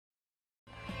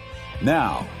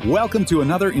Now, welcome to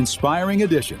another inspiring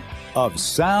edition of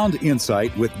Sound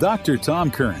Insight with Dr. Tom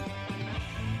Curran.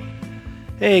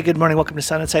 Hey, good morning. Welcome to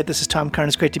Sound Insight. This is Tom Curran.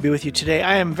 It's great to be with you today.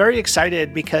 I am very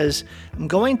excited because I'm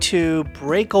going to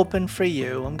break open for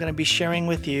you. I'm going to be sharing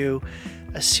with you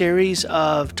a series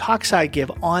of talks I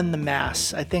give on the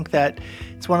Mass. I think that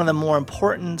it's one of the more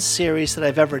important series that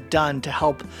I've ever done to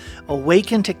help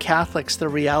awaken to Catholics the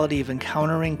reality of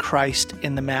encountering Christ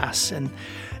in the Mass, and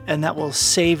that will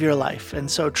save your life,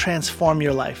 and so transform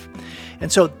your life.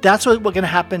 And so that's what we're going to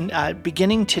happen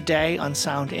beginning today on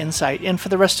Sound Insight and for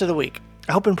the rest of the week.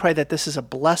 I hope and pray that this is a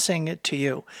blessing to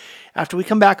you. After we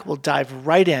come back, we'll dive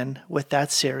right in with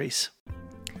that series.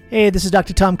 Hey, this is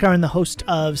Dr. Tom Curran, the host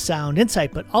of Sound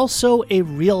Insight, but also a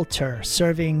realtor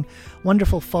serving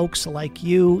wonderful folks like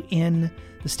you in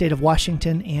the state of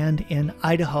Washington and in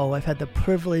Idaho. I've had the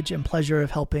privilege and pleasure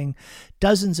of helping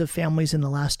dozens of families in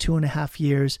the last 2.5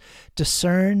 years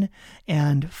discern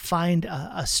and find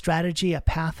a strategy, a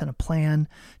path, and a plan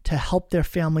to help their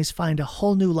families find a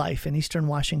whole new life in eastern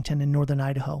Washington and northern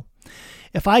Idaho.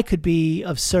 If I could be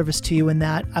of service to you in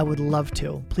that, I would love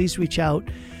to. Please reach out,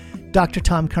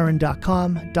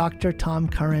 drtomcurran.com,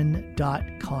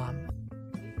 drtomcurran.com.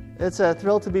 It's a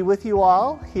thrill to be with you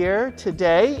all here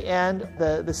today, and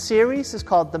the series is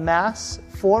called The Mass,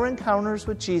 4 Encounters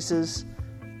with Jesus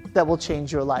That Will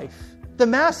Change Your Life. The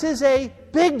Mass is a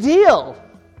big deal,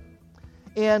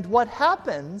 and what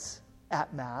happens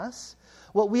at Mass,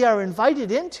 what we are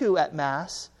invited into at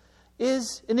Mass,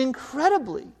 is an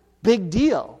incredibly big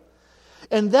deal.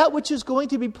 And that which is going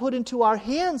to be put into our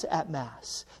hands at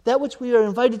Mass, that which we are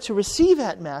invited to receive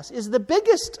at Mass, is the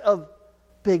biggest of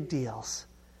big deals.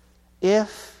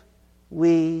 If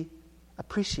we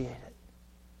appreciate it,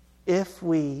 if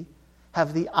we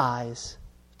have the eyes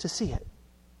to see it.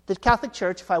 The Catholic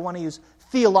Church, if I want to use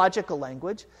theological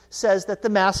language, says that the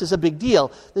Mass is a big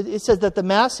deal. It says that the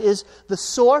Mass is the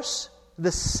source,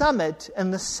 the summit,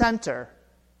 and the center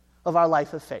of our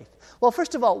life of faith. Well,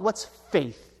 first of all, what's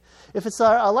faith? If it's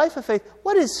our life of faith,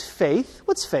 what is faith?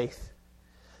 What's faith?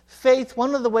 Faith,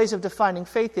 one of the ways of defining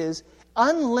faith is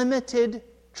unlimited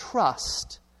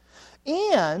trust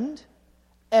and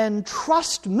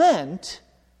entrustment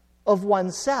of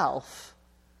oneself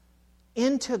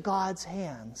into God's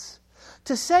hands.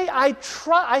 To say, I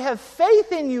have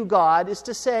faith in you, God, is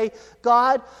to say,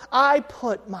 God, I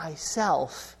put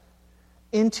myself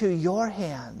into your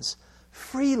hands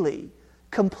freely,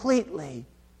 completely,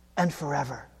 and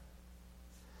forever.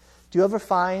 Do you ever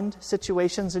find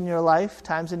situations in your life,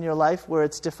 times in your life, where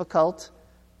it's difficult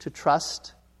to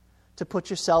trust, to put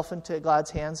yourself into God's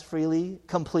hands freely,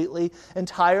 completely,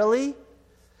 entirely?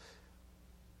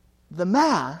 The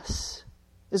Mass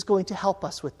is going to help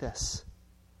us with this.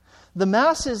 The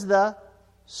Mass is the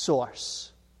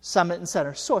source, summit and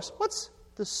center. Source. What's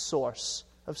the source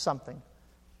of something?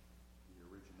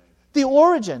 The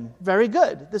origin. Very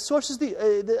good. The source is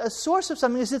a source of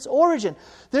something is its origin.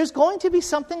 There's going to be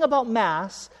something about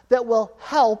Mass that will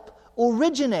help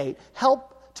originate, help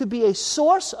to be a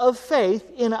source of faith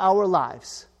in our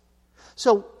lives.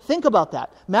 So think about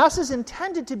that. Mass is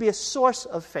intended to be a source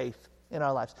of faith in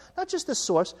our lives. Not just the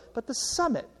source, but the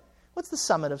summit. What's the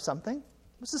summit of something?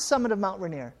 What's the summit of Mount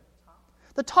Rainier?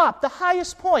 The top, the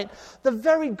highest point, the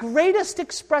very greatest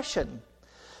expression.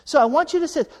 So I want you to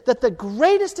say that the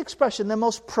greatest expression, the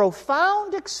most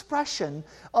profound expression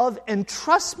of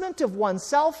entrustment of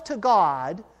oneself to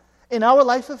God in our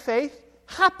life of faith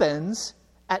happens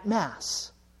at Mass.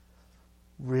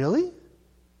 Really?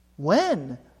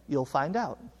 When? You'll find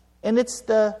out. And it's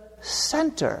the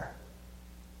center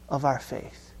of our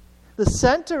faith. The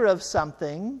center of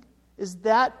something is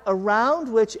that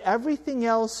around which everything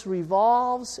else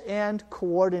revolves and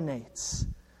coordinates.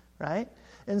 Right?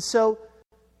 And so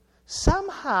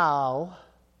somehow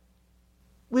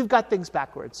we've got things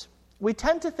backwards. We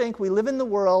tend to think we live in the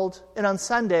world, and on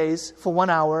Sundays, for 1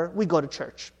 hour, we go to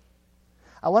church.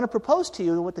 I want to propose to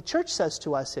you what the church says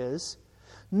to us is,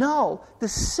 no, the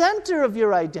center of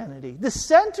your identity, the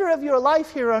center of your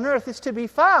life here on earth is to be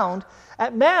found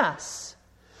at Mass.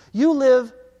 You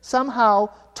live somehow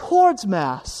towards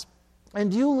Mass,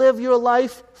 and you live your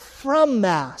life from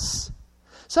Mass.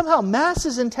 Somehow Mass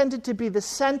is intended to be the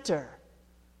center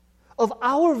of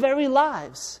our very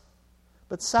lives,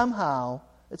 but somehow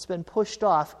it's been pushed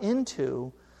off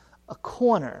into a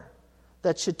corner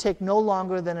that should take no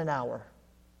longer than an hour.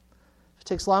 If it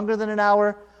takes longer than an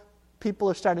hour, people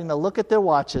are starting to look at their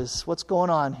watches. What's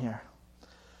going on here?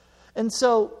 And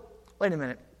so, wait a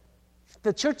minute.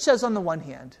 The church says on the one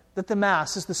hand that the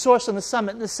Mass is the source and the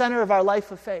summit and the center of our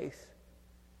life of faith.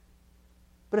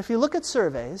 But if you look at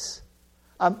surveys,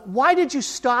 Why did you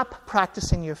stop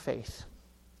practicing your faith?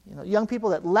 Young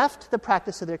people that left the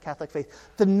practice of their Catholic faith.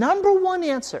 The number one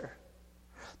answer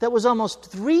that was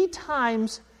almost 3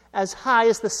 times as high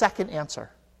as the second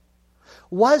answer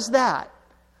was that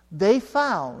they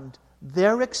found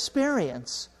their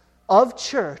experience of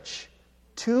church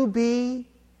to be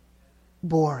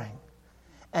boring.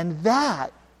 And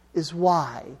that is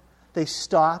why they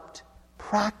stopped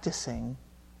practicing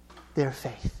their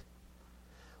faith.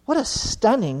 What a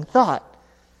stunning thought.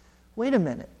 Wait a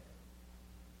minute.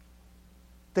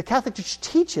 The Catholic Church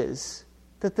teaches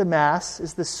that the Mass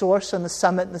is the source and the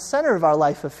summit and the center of our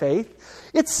life of faith.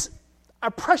 It's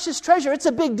our precious treasure. It's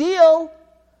a big deal.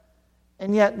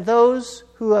 And yet those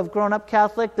who have grown up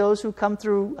Catholic, those who come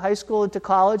through high school into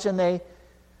college and they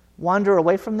wander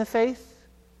away from the faith,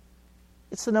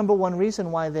 it's the number one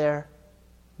reason why they're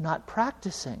not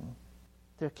practicing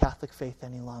their Catholic faith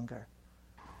any longer.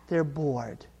 They're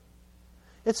bored.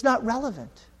 It's not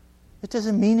relevant. It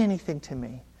doesn't mean anything to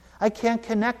me. I can't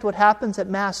connect what happens at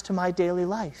Mass to my daily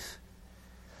life.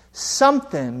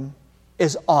 Something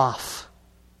is off.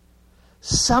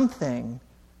 Something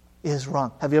is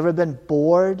wrong. Have you ever been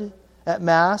bored at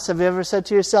Mass? Have you ever said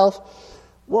to yourself,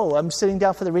 whoa, I'm sitting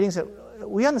down for the readings. Are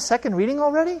we on the second reading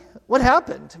already? What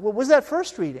happened? What was that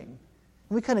first reading?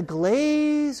 And we kind of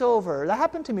glaze over. That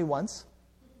happened to me once.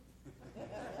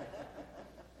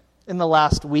 In the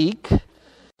last week.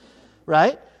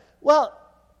 Right? Well,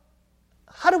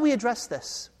 how do we address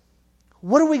this?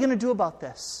 What are we going to do about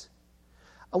this?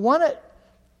 I want to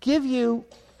give you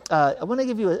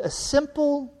a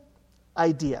simple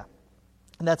idea,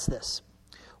 and that's this.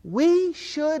 We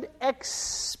should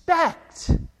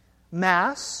expect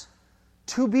Mass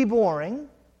to be boring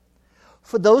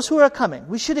for those who are coming.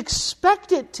 We should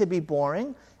expect it to be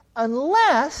boring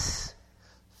unless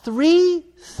 3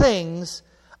 things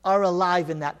are alive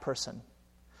in that person.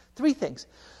 3 things.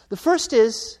 The first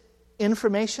is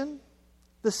information.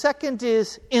 The second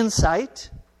is insight.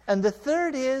 And the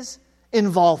third is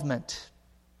involvement.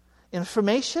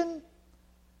 Information,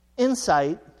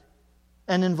 insight,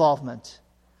 and involvement.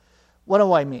 What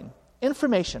do I mean?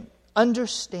 Information,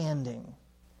 understanding.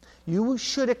 You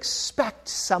should expect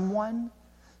someone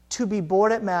to be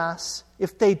bored at Mass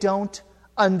if they don't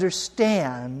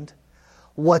understand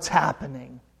what's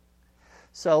happening.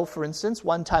 So, for instance,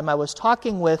 one time I was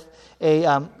talking with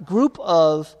a group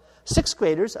of 6th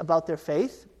graders about their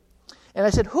faith, and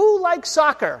I said, who likes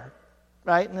soccer?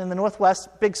 Right? And in the Northwest,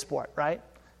 big sport, right?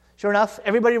 Sure enough,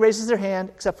 everybody raises their hand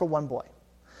except for one boy.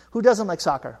 Who doesn't like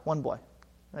soccer? One boy.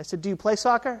 And I said, do you play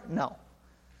soccer? No.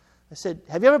 I said,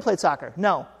 have you ever played soccer?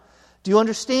 No. Do you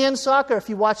understand soccer if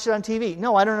you watched it on TV?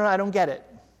 No, I don't know. I don't get it.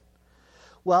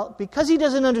 Well, because he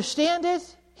doesn't understand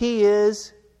it, he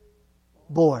is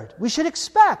bored. We should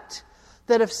expect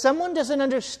that if someone doesn't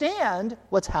understand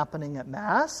what's happening at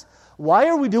Mass, why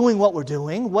are we doing what we're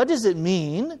doing? What does it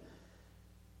mean?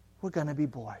 We're going to be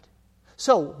bored.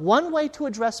 So, one way to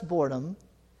address boredom,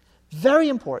 very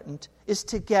important, is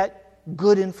to get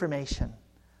good information,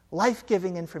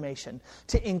 life-giving information,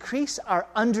 to increase our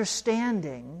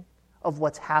understanding of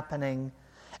what's happening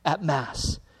at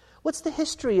Mass. What's the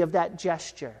history of that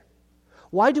gesture?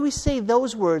 Why do we say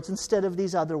those words instead of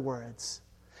these other words?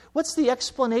 What's the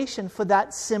explanation for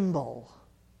that symbol?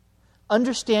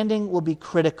 Understanding will be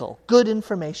critical. Good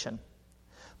information.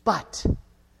 But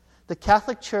the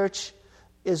Catholic Church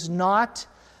is not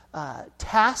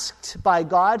tasked by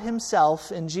God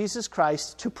Himself in Jesus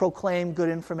Christ to proclaim good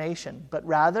information, but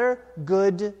rather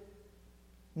good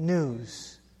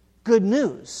news. Good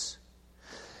news.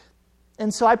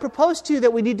 And so I propose to you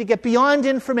that we need to get beyond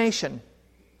information.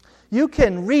 You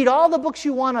can read all the books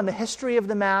you want on the history of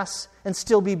the Mass and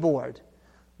still be bored.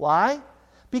 Why?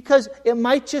 Because it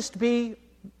might just be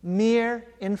mere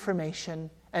information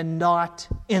and not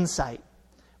insight.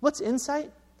 What's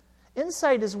insight?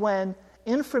 Insight is when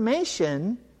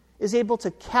information is able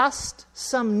to cast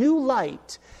some new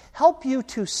light, help you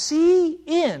to see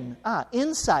in.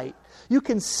 Insight. You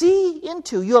can see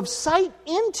into, you have sight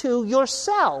into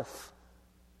yourself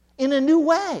in a new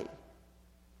way.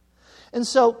 And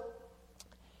so,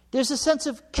 there's a sense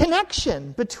of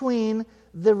connection between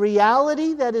the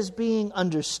reality that is being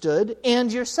understood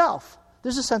and yourself.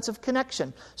 There's a sense of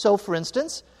connection. So, for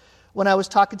instance, when I was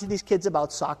talking to these kids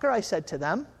about soccer, I said to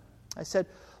them,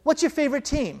 what's your favorite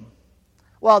team?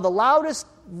 Well, the loudest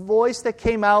voice that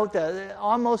came out,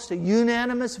 almost a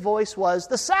unanimous voice, was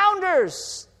the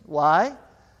Sounders. Why?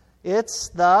 It's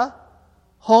the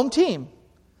home team.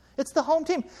 It's the home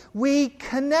team. We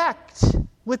connect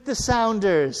with the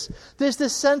Sounders. There's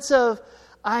this sense of,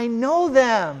 I know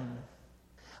them.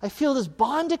 I feel this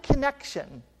bond of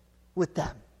connection with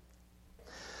them.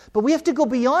 But we have to go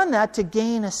beyond that to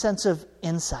gain a sense of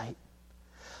insight.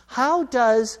 How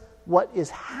does what is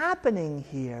happening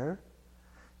here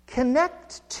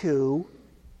connect to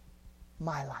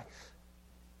my life?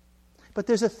 But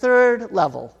there's a third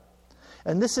level,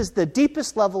 and this is the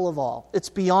deepest level of all. It's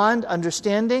beyond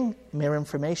understanding, mere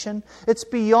information. It's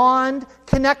beyond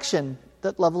connection,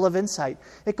 that level of insight.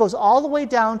 It goes all the way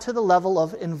down to the level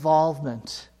of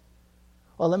involvement.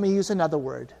 Well, let me use another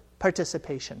word,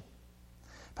 participation.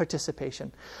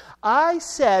 Participation. I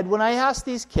said, when I asked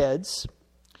these kids,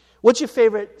 what's your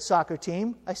favorite soccer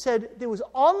team? I said, there was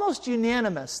almost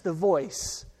unanimous, the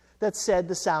voice that said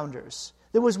the Sounders.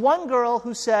 There was one girl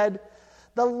who said,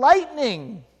 the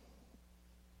Lightning.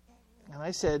 And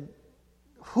I said,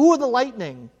 who are the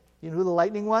Lightning? You know who the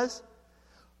Lightning was?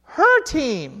 Her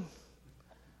team.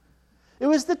 It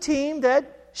was the team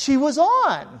that she was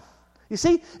on. You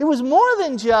see, it was more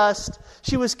than just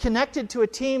she was connected to a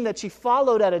team that she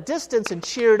followed at a distance and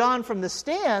cheered on from the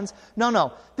stands.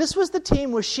 No. This was the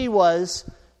team where she was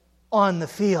on the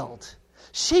field.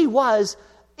 She was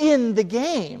in the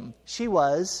game. She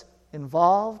was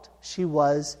involved. She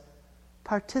was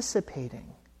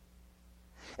participating.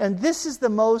 And this is the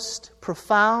most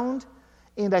profound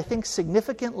and I think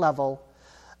significant level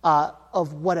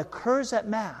of what occurs at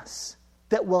Mass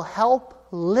that will help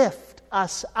lift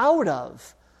us out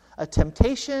of a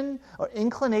temptation or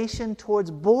inclination towards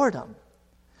boredom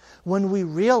when we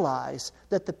realize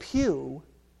that the pew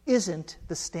isn't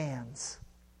the stands.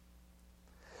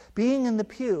 Being in the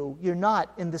pew, you're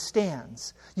not in the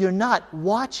stands. You're not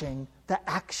watching the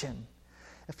action.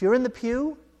 If you're in the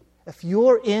pew, if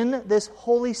you're in this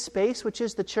holy space, which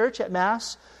is the church at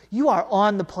Mass, you are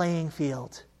on the playing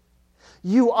field.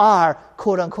 You are,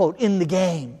 quote unquote, in the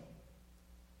game.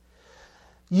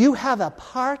 You have a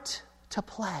part to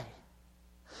play.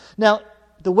 Now,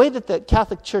 the way that the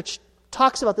Catholic Church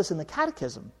talks about this in the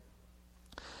Catechism,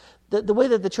 the way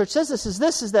that the Church says this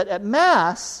is that at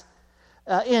Mass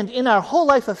and in our whole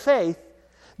life of faith,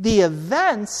 the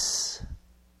events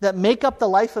that make up the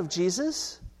life of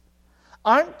Jesus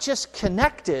aren't just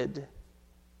connected.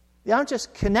 They aren't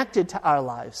just connected to our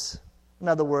lives. In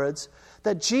other words,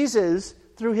 that Jesus,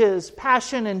 through his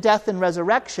passion and death and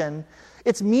resurrection,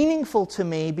 it's meaningful to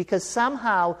me because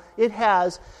somehow it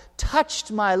has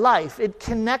touched my life. It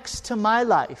connects to my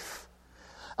life.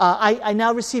 I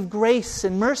now receive grace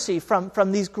and mercy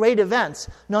from these great events.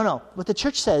 No. What the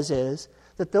church says is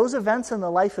that those events in the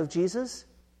life of Jesus,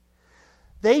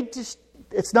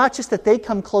 it's not just that they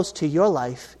come close to your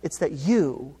life, it's that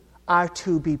you are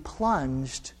to be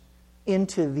plunged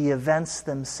into the events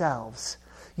themselves.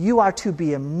 You are to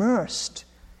be immersed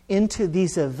into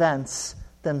these events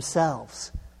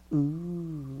themselves.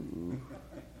 Ooh.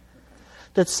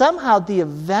 That somehow the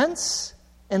events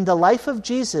in the life of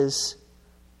Jesus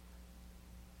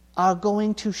are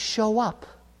going to show up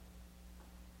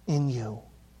in you.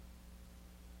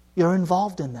 You're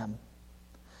involved in them.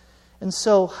 And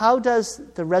so how does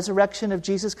the resurrection of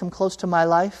Jesus come close to my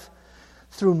life?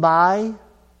 Through my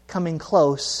coming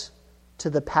close to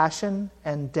the passion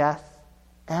and death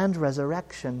and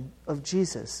resurrection of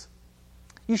Jesus.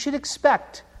 You should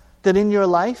expect that in your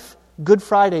life, Good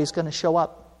Friday is going to show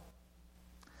up.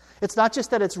 It's not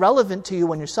just that it's relevant to you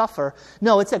when you suffer.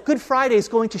 No, it's that Good Friday is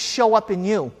going to show up in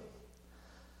you.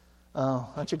 Oh,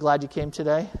 aren't you glad you came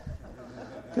today?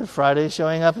 Good Friday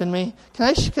showing up in me.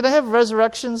 Can I have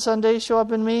Resurrection Sunday show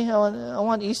up in me? I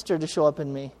want Easter to show up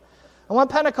in me. I want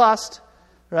Pentecost,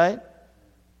 right?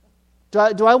 Do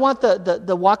I want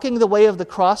the walking the way of the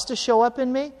cross to show up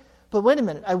in me? But wait a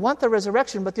minute, I want the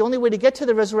resurrection, but the only way to get to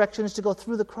the resurrection is to go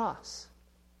through the cross.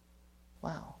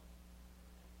 Wow.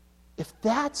 If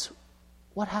that's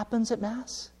what happens at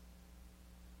Mass,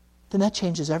 then that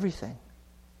changes everything.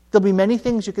 There'll be many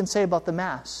things you can say about the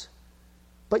Mass,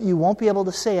 but you won't be able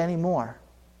to say anymore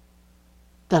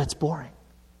that it's boring.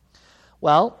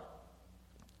 Well,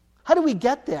 how do we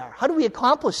get there? How do we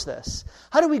accomplish this?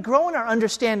 How do we grow in our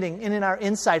understanding and in our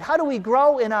insight? How do we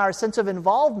grow in our sense of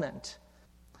involvement?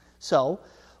 So,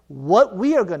 what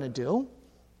we are going to do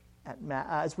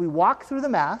as we walk through the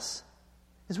Mass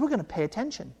is we're going to pay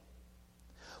attention.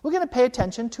 We're going to pay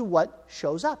attention to what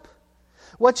shows up.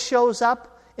 What shows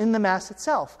up in the Mass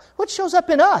itself. What shows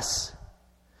up in us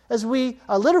as we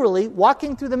are literally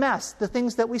walking through the Mass. The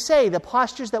things that we say, the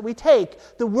postures that we take,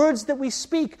 the words that we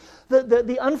speak,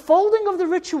 the unfolding of the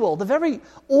ritual, the very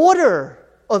order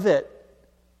of it.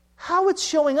 How it's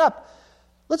showing up.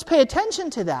 Let's pay attention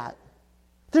to that.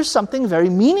 There's something very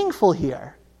meaningful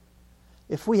here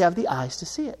if we have the eyes to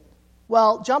see it.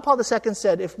 Well, John Paul II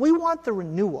said, if we want the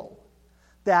renewal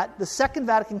that the Second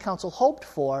Vatican Council hoped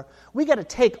for, we got to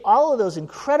take all of those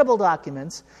incredible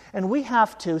documents and we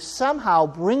have to somehow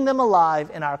bring them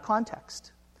alive in our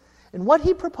context. And what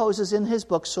he proposes in his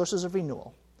book, Sources of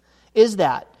Renewal, is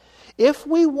that if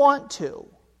we want to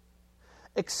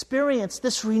experience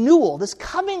this renewal, this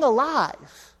coming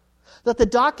alive that the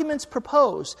documents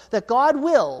propose, that God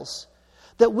wills,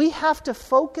 that we have to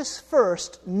focus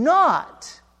first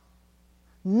not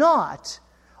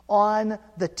on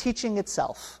the teaching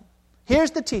itself.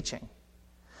 Here's the teaching.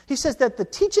 He says that the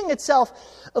teaching itself,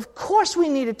 of course we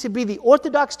need it to be the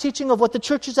orthodox teaching of what the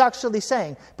church is actually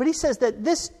saying. But he says that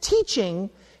this teaching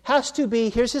has to be,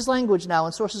 here's his language now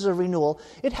in Sources of Renewal,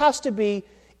 it has to be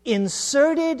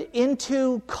inserted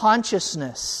into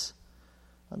consciousness.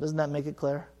 Well, doesn't that make it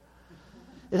clear?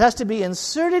 It has to be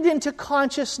inserted into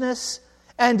consciousness,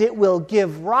 and it will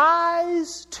give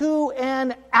rise to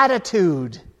an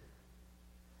attitude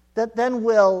that then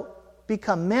will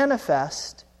become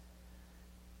manifest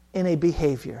in a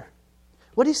behavior.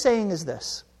 What he's saying is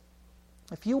this: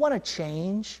 if you want to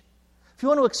change, if you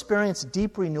want to experience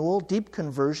deep renewal, deep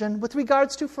conversion, with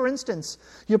regards to, for instance,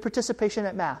 your participation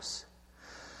at Mass,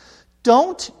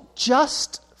 don't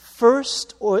just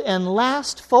first and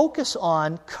last focus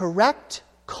on correct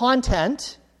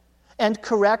content and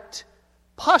correct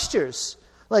postures.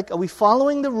 Like, are we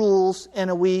following the rules and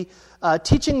are we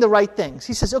teaching the right things?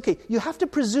 He says, okay, you have to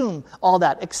presume all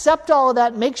that, accept all of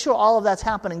that, make sure all of that's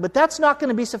happening, but that's not going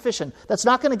to be sufficient. That's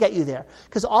not going to get you there.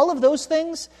 Because all of those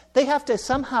things, they have to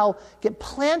somehow get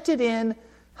planted in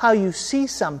how you see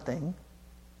something,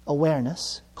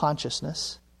 awareness,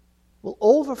 consciousness, will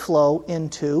overflow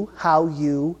into how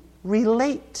you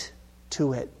relate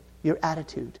to it, your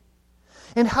attitude.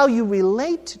 And how you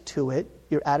relate to it,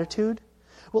 your attitude,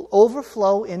 will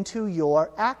overflow into your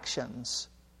actions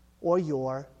or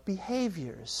your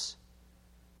behaviors.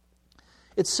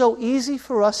 It's so easy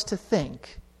for us to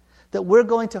think that we're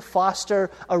going to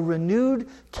foster a renewed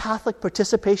Catholic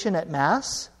participation at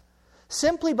Mass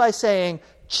simply by saying,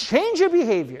 change your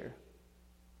behavior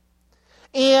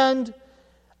and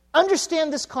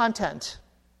understand this content.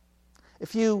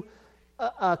 If you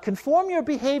conform your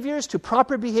behaviors to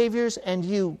proper behaviors and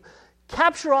you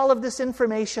capture all of this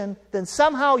information, then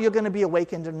somehow you're going to be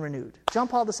awakened and renewed. John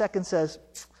Paul II says,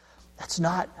 that's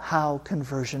not how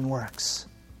conversion works.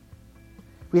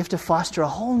 We have to foster a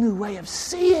whole new way of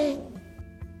seeing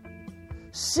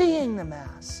the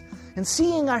Mass and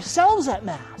seeing ourselves at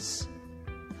Mass.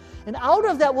 And out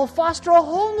of that, we'll foster a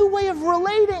whole new way of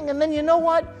relating. And then you know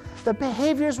what? The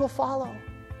behaviors will follow.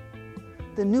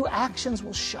 The new actions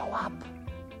will show up.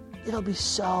 It'll be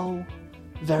so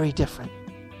very different.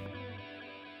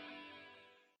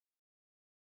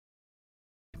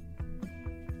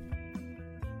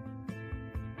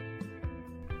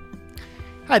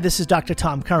 Hi, this is Dr.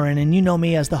 Tom Curran, and you know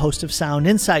me as the host of Sound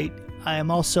Insight. I am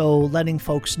also letting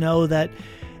folks know that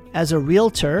as a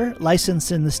realtor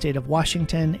licensed in the state of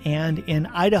Washington and in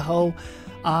Idaho,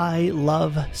 I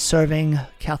love serving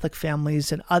Catholic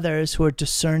families and others who are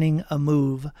discerning a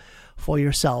move for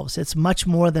yourselves. It's much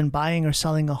more than buying or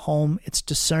selling a home. It's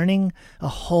discerning a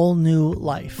whole new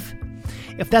life.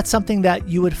 If that's something that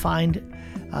you would find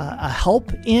a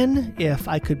help in, if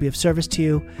I could be of service to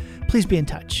you, please be in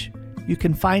touch. You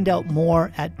can find out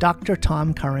more at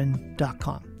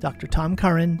drtomcurran.com.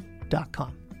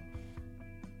 drtomcurran.com.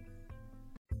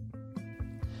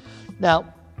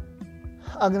 Now,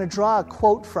 I'm going to draw a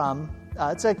quote from,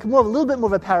 it's a little bit more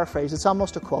of a paraphrase, it's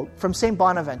almost a quote, from St.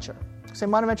 Bonaventure.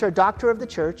 St. Bonaventure, a doctor of the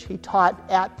church, he taught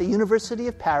at the University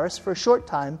of Paris for a short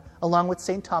time, along with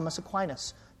St. Thomas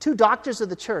Aquinas. Two doctors of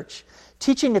the church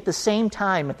teaching at the same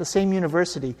time at the same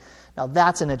university. Now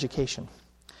that's an education.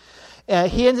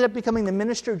 He ended up becoming the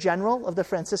Minister General of the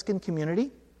Franciscan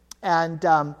community. And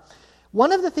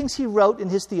one of the things he wrote in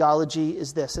his theology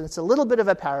is this, and it's a little bit of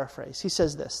a paraphrase. He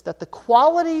says this, that the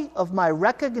quality of my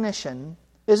recognition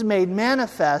is made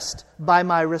manifest by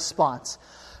my response.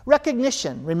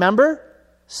 Recognition, remember?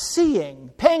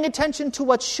 Seeing, paying attention to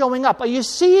what's showing up. Are you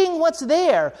seeing what's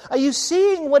there? Are you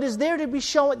seeing what is there to be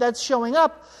that's showing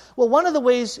up? Well, one of the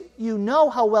ways you know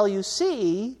how well you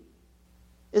see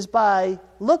is by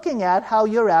looking at how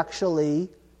you're actually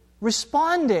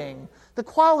responding. The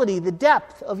quality, the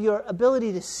depth of your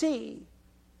ability to see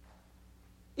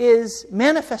is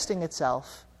manifesting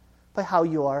itself by how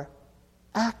you're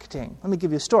acting. Let me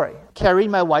give you a story. Carrie,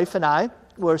 my wife, and I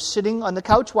were sitting on the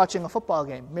couch watching a football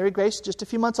game. Mary Grace, just a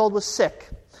few months old, was sick.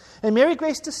 And Mary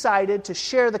Grace decided to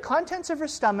share the contents of her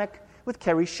stomach with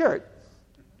Carrie's shirt.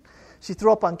 She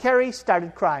threw up on Carrie,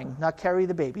 started crying. Not Carrie,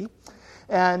 the baby.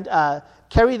 And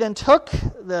Carrie then took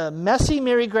the messy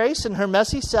Mary Grace and her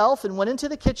messy self and went into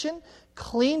the kitchen,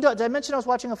 cleaned up. Did I mention I was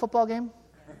watching a football game?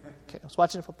 Okay, I was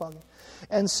watching a football game.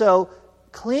 And so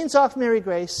cleans off Mary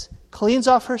Grace, cleans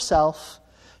off herself.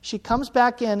 She comes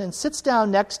back in and sits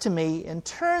down next to me and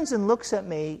turns and looks at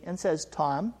me and says,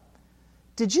 Tom,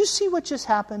 did you see what just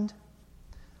happened?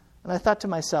 And I thought to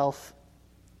myself,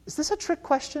 is this a trick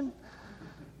question?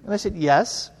 And I said,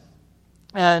 yes.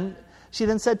 And she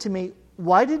then said to me,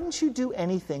 why didn't you do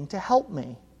anything to help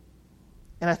me?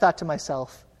 And I thought to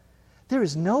myself, there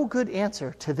is no good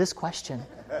answer to this question.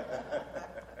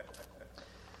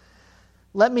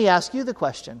 Let me ask you the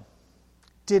question.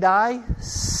 Did I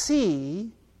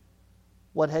see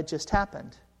what had just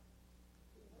happened?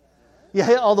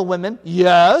 Yeah, all the women,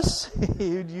 yes,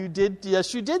 you did.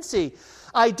 Yes, you did see.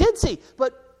 I did see.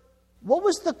 But what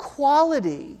was the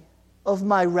quality of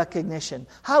my recognition?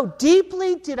 How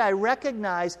deeply did I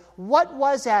recognize what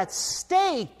was at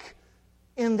stake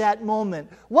in that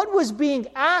moment? What was being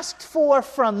asked for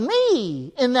from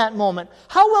me in that moment?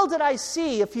 How well did I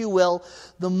see, if you will,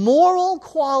 the moral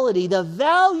quality, the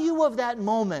value of that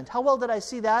moment? How well did I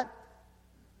see that?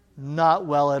 Not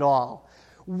well at all.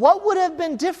 What would have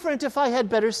been different if I had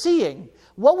better seeing?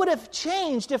 What would have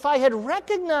changed if I had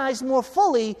recognized more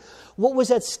fully what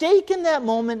was at stake in that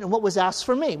moment and what was asked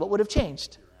for me? What would have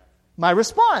changed? My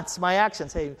response, my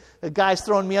actions. Hey, the guy's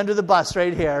throwing me under the bus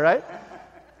right here, right?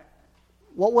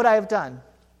 What would I have done?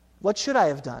 What should I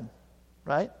have done?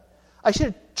 Right? I should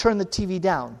have turned the TV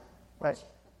down, right?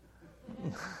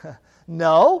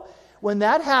 No. When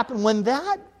that happened, when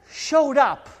that showed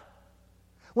up,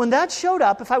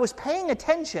 if I was paying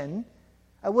attention,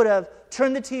 I would have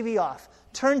turned the TV off,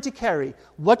 turned to Carrie.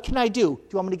 What can I do? Do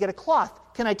you want me to get a cloth?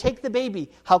 Can I take the baby?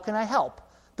 How can I help?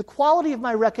 The quality of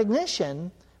my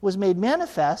recognition was made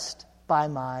manifest by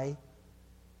my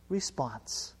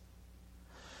response.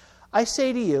 I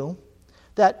say to you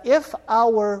that if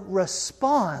our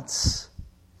response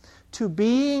to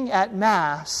being at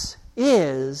Mass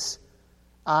is,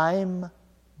 I'm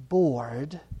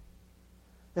bored,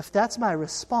 if that's my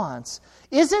response,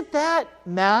 is it that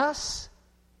Mass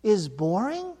is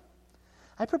boring?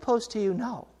 I propose to you,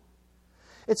 no.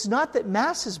 It's not that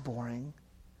Mass is boring.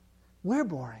 We're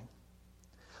boring.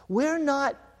 We're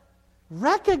not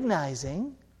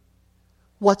recognizing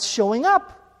what's showing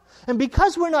up. And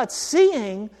because we're not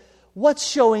seeing what's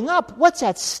showing up, what's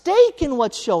at stake in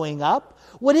what's showing up,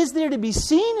 what is there to be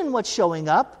seen in what's showing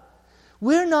up,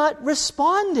 we're not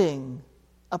responding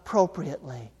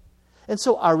appropriately. And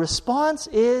so our response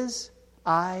is,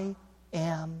 I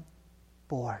am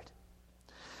bored.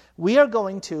 We are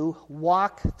going to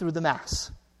walk through the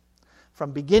Mass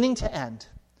from beginning to end.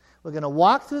 We're going to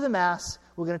walk through the Mass.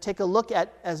 We're going to take a look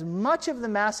at as much of the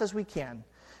Mass as we can.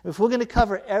 If we're going to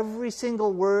cover every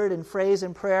single word and phrase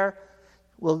and prayer,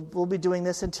 we'll be doing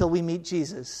this until we meet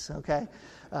Jesus, okay?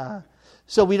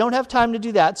 So we don't have time to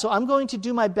do that. So I'm going to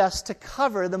do my best to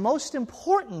cover the most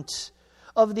important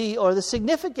of the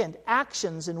significant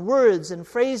actions and words and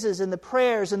phrases and the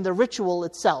prayers and the ritual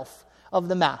itself of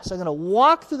the Mass. I'm going to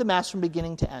walk through the Mass from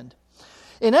beginning to end.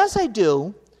 And as I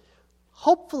do,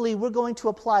 hopefully we're going to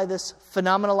apply this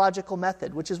phenomenological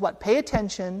method, which is what? Pay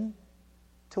attention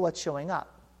to what's showing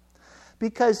up.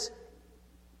 Because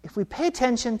if we pay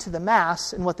attention to the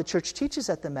Mass and what the Church teaches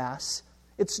at the Mass,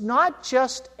 it's not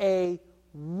just a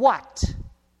what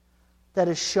that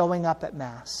is showing up at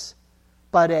Mass,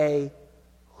 but a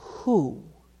who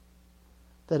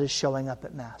that is showing up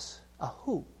at Mass. A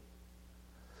who.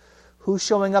 Who's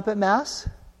showing up at Mass?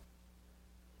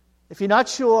 If you're not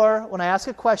sure, when I ask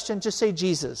a question, just say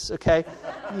Jesus, okay?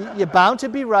 You're bound to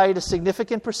be right a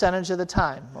significant percentage of the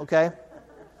time, okay?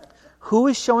 Who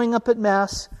is showing up at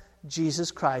Mass?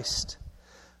 Jesus Christ.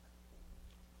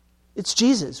 It's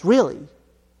Jesus, really.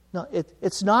 No,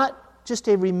 it's not just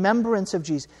a remembrance of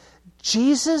Jesus.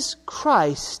 Jesus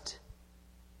Christ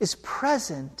is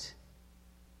present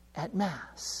at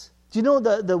Mass. Do you know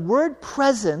the word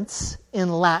presence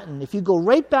in Latin, if you go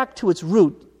right back to its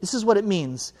root, this is what it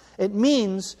means. It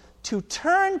means to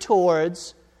turn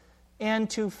towards and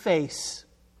to face.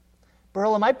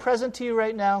 Burl, am I present to you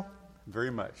right now?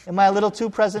 Very much. Am I a little too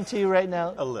present to you right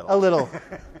now? A little. A little.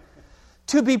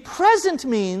 To be present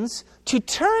means to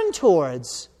turn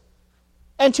towards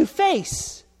and to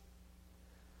face.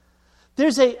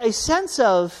 There's a sense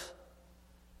of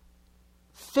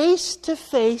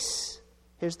face-to-face,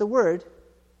 here's the word,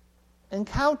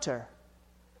 encounter.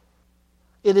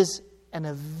 It is an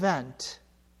event.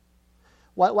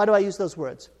 Why do I use those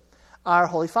words? Our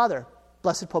Holy Father,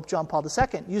 Blessed Pope John Paul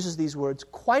II, uses these words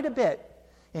quite a bit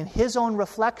in his own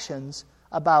reflections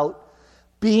about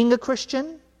being a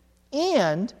Christian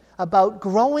and about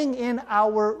growing in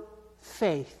our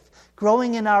faith,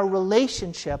 growing in our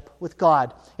relationship with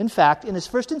God. In fact, in his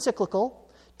first encyclical,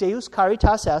 Deus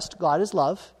Caritas Est, God is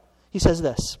Love, he says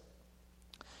this.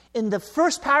 In the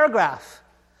first paragraph,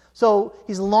 so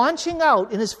he's launching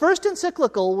out in his first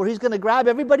encyclical where he's going to grab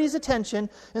everybody's attention.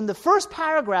 In the first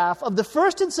paragraph of the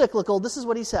first encyclical, this is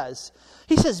what he says.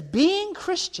 He says, being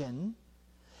Christian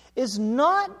is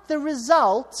not the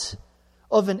result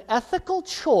of an ethical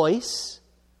choice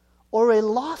or a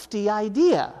lofty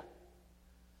idea,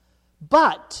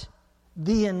 but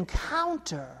the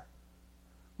encounter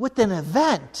with an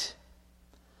event,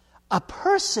 a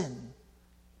person,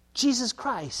 Jesus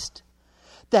Christ,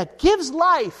 that gives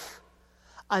life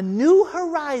a new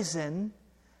horizon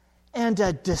and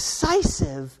a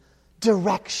decisive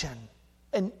direction.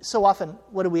 And so often,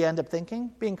 what do we end up thinking?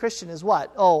 Being Christian is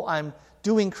what? Oh, I'm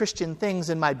doing Christian things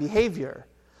in my behavior.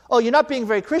 Oh, you're not being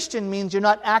very Christian means you're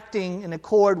not acting in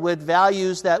accord with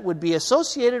values that would be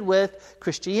associated with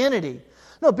Christianity.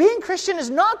 No, being Christian is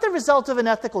not the result of an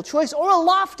ethical choice or a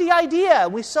lofty idea.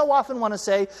 We so often want to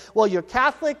say, well, you're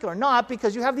Catholic or not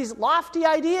because you have these lofty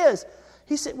ideas.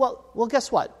 He said, well,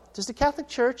 guess what? Does the Catholic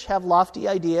Church have lofty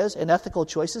ideas and ethical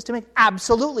choices to make?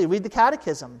 Absolutely. Read the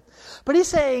Catechism. But he's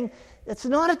saying it's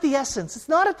not at the essence. It's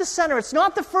not at the center. It's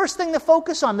not the first thing to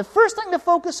focus on. The first thing to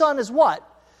focus on is what?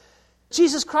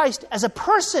 Jesus Christ as a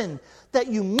person that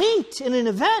you meet in an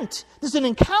event. There's an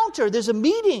encounter. There's a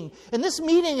meeting. And this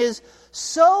meeting is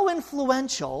so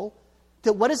influential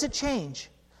that what does it change?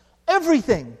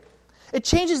 Everything. It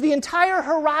changes the entire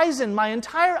horizon. My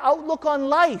entire outlook on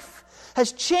life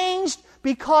has changed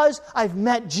because I've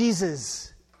met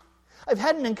Jesus. I've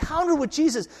had an encounter with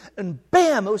Jesus, and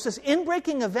bam, it was this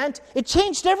in-breaking event. It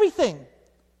changed everything.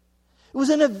 It was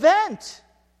an event.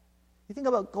 You think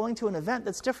about going to an event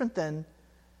that's different than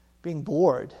being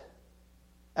bored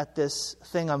at this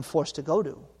thing I'm forced to go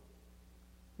to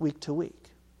week to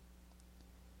week.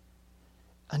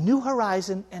 A new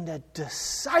horizon and a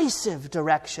decisive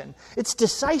direction. It's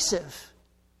decisive.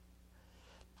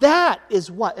 That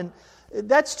is what, and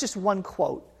that's just one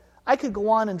quote. I could go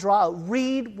on and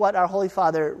read what our Holy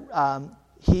Father,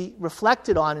 he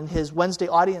reflected on in his Wednesday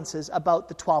audiences about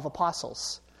the 12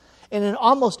 apostles. And in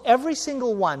almost every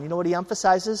single one, you know what he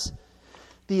emphasizes?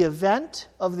 The event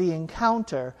of the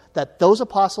encounter that those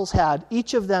apostles had,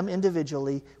 each of them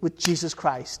individually, with Jesus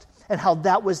Christ, and how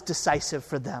that was decisive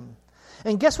for them.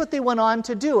 And guess what they went on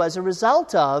to do as a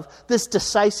result of this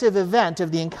decisive event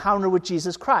of the encounter with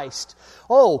Jesus Christ?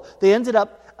 Oh, they ended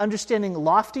up understanding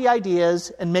lofty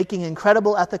ideas and making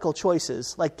incredible ethical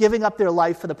choices, like giving up their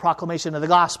life for the proclamation of the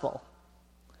gospel.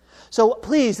 So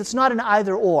please, it's not an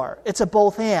either or. It's a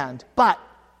both and. But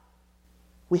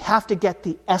we have to get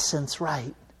the essence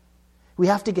right. We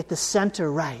have to get the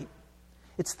center right.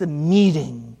 It's the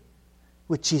meeting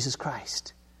with Jesus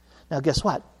Christ. Now guess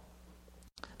what?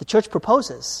 The church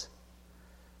proposes.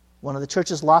 One of the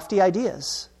church's lofty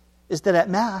ideas is that at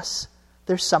Mass,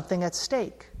 there's something at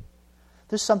stake.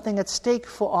 There's something at stake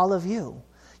for all of you.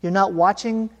 You're not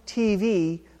watching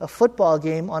TV, a football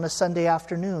game on a Sunday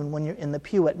afternoon when you're in the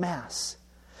pew at Mass.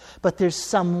 But there's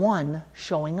someone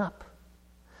showing up.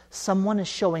 Someone is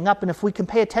showing up. And if we can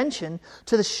pay attention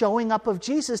to the showing up of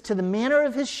Jesus, to the manner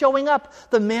of his showing up,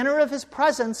 the manner of his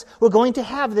presence, we're going to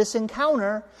have this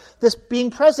encounter, this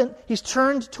being present. He's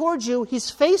turned towards you.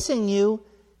 He's facing you.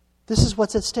 This is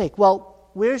what's at stake. Well,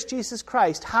 where's Jesus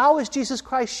Christ? How is Jesus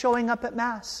Christ showing up at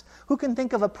Mass? Who can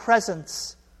think of a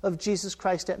presence of Jesus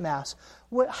Christ at Mass?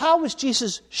 How is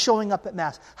Jesus showing up at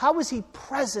Mass? How is he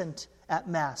present at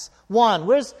Mass? One,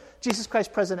 where's Jesus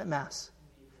Christ present at Mass?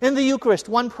 In the Eucharist,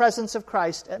 one presence of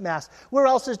Christ at Mass. Where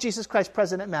else is Jesus Christ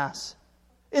present at Mass?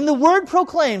 In the Word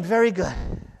proclaimed. Very good.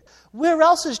 Where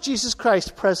else is Jesus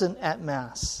Christ present at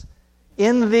Mass?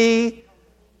 In the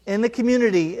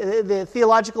community. The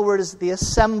theological word is the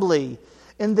assembly.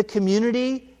 In the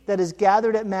community that is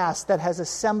gathered at Mass, that has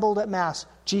assembled at Mass,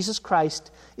 Jesus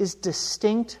Christ is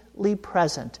distinctly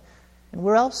present. And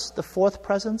where else? The fourth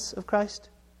presence of Christ?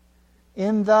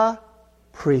 In the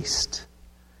priest.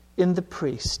 In the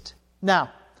priest.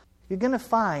 Now, you're going to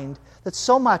find that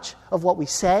so much of what we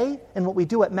say and what we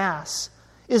do at Mass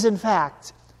is in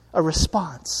fact a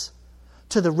response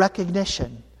to the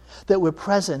recognition that we're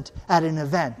present at an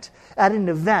event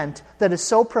that is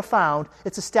so profound,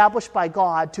 it's established by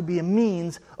God to be a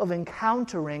means of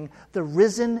encountering the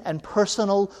risen and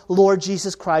personal Lord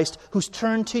Jesus Christ, who's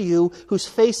turned to you, who's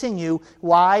facing you.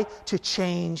 Why? To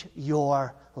change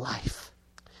your life.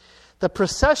 The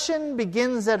procession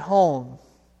begins at home.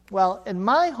 Well, in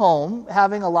my home,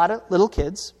 having a lot of little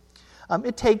kids,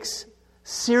 it takes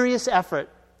serious effort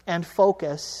and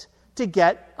focus to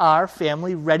get our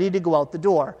family ready to go out the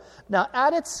door. Now,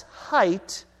 at its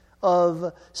height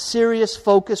of serious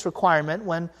focus requirement,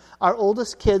 when our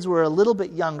oldest kids were a little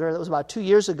bit younger, that was about 2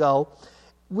 years ago,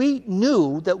 we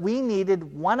knew that we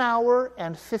needed 1 hour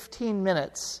and 15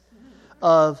 minutes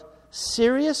of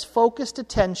serious focused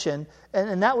attention,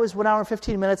 and that was 1 hour and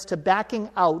 15 minutes to backing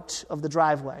out of the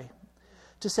driveway.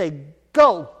 To say,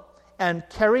 go! And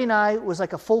Carrie and I was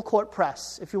like a full court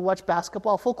press. If you watch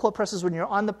basketball, full court press is when you're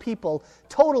on the people,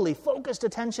 totally focused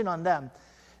attention on them.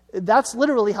 That's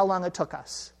literally how long it took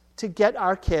us to get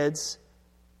our kids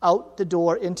out the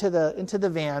door into the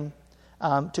van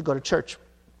to go to church.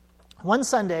 One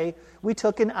Sunday, we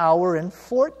took 1 hour and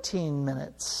 14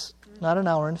 minutes, not 1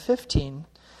 hour and 15.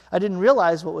 I didn't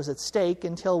realize what was at stake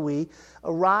until we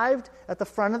arrived at the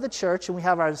front of the church, and we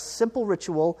have our simple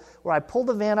ritual where I pull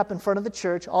the van up in front of the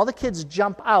church. All the kids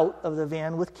jump out of the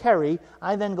van with Carrie.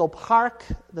 I then go park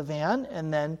the van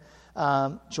and then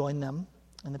join them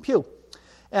in the pew.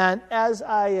 And as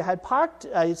I had parked,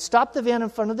 I stopped the van in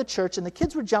front of the church, and the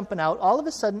kids were jumping out. All of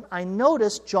a sudden, I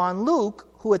noticed John Luke,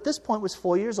 who at this point was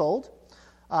 3 years old.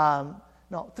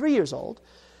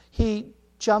 He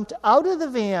jumped out of the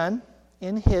van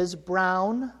in his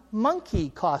brown monkey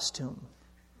costume.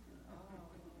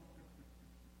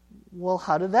 Well,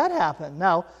 how did that happen?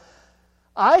 Now,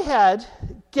 I had,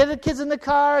 get the kids in the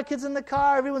car,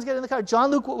 everyone's getting in the car. John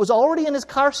Luke was already in his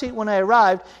car seat when I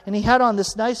arrived, and he had on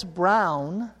this nice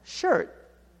brown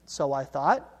shirt, so I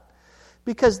thought,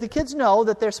 because the kids know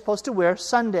that they're supposed to wear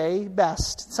Sunday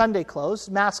clothes,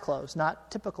 mass clothes, not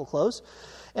typical clothes.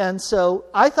 And so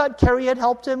I thought Carrie had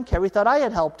helped him. Carrie thought I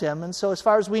had helped him. And so as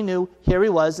far as we knew, here he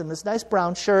was in this nice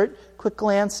brown shirt, quick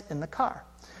glance in the car.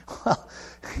 Well,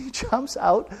 he jumps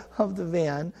out of the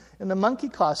van in the monkey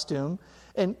costume,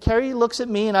 and Carrie looks at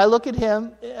me, and I look at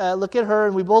him, look at her,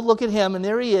 and we both look at him, and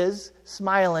there he is,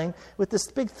 smiling, with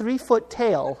this big 3-foot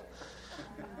tail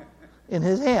in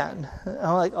his hand.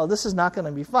 I'm like, oh, this is not going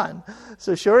to be fun.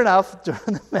 So sure enough, during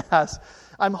the Mass,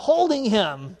 I'm holding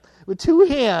him with 2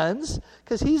 hands,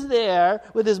 because he's there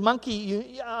with his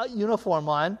monkey uniform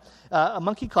on, a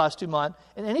monkey costume on,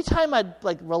 and anytime I'd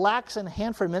relax and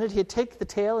hand for a minute, he'd take the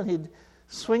tail and he'd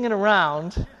swing it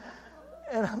around,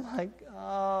 and I'm like,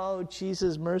 oh,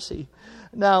 Jesus, mercy.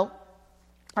 Now,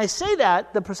 I say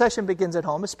that the procession begins at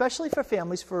home, especially for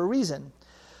families, for a reason.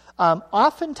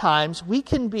 Oftentimes, we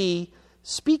can be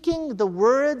speaking the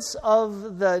words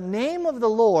of the name of the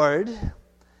Lord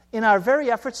in our very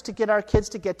efforts to get our kids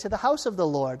to get to the house of the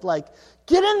Lord. Like,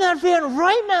 get in that van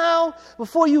right now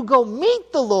before you go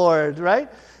meet the Lord,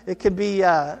 right? It can be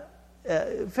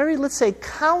very, let's say,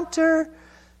 counter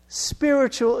to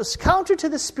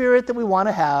the spirit that we want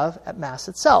to have at Mass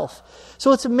itself.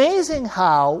 So it's amazing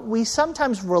how we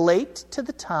sometimes relate to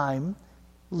the time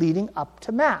leading up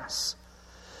to Mass.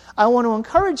 I want to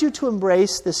encourage you to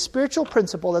embrace this spiritual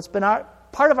principle that's been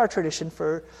part of our tradition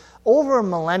for over a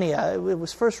millennia. It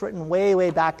was first written way, way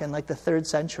back in the 3rd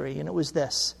century, and it was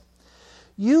this.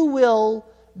 You will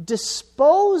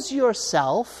dispose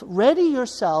yourself, ready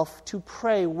yourself to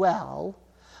pray well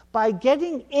by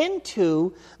getting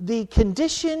into the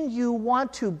condition you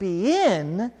want to be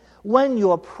in when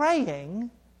you're praying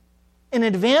in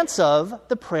advance of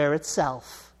the prayer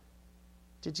itself.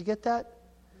 Did you get that?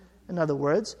 In other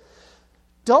words,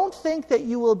 don't think that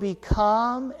you will be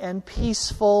calm and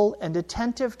peaceful and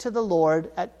attentive to the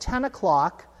Lord at 10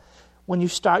 o'clock when you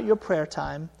start your prayer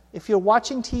time if you're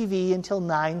watching TV until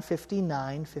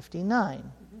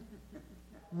 9:59.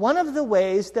 One of the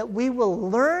ways that we will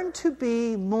learn to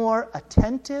be more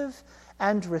attentive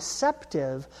and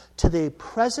receptive to the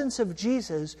presence of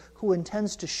Jesus who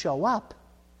intends to show up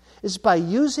is by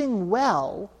using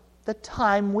well the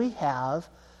time we have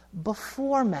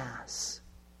before Mass.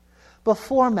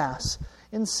 Before Mass.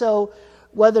 And so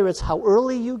whether it's how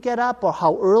early you get up or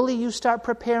how early you start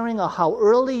preparing or how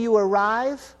early you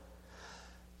arrive,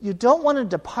 you don't want to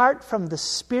depart from the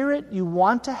spirit you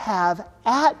want to have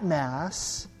at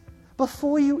Mass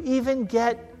before you even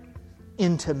get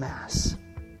into Mass.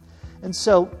 And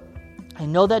so I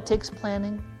know that takes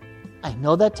planning. I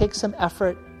know that takes some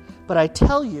effort. But I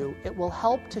tell you, it will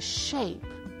help to shape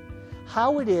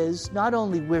how it is not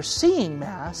only we're seeing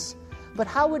Mass, but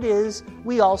how it is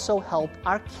we also help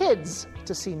our kids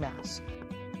to see Mass.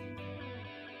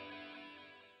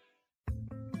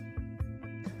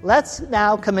 Let's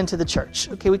now come into the church.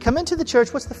 Okay, we come into the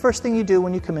church. What's the first thing you do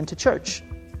when you come into church?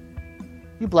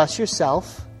 You bless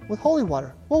yourself with holy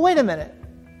water. Well, wait a minute.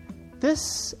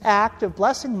 This act of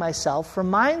blessing myself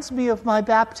reminds me of my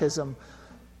baptism.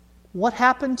 What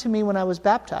happened to me when I was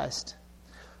baptized?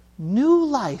 New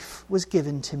life was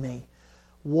given to me.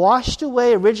 Washed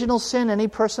away original sin, any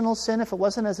personal sin if it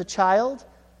wasn't as a child.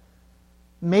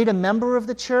 Made a member of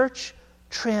the church.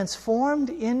 Transformed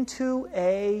into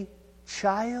a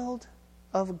child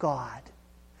of God.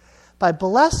 By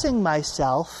blessing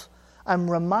myself,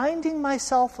 I'm reminding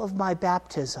myself of my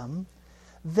baptism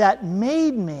that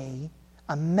made me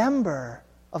a member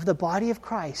of the body of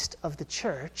Christ, of the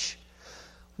church,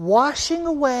 washing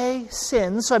away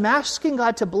sins. So I'm asking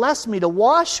God to bless me, to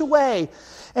wash away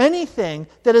anything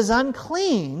that is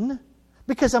unclean,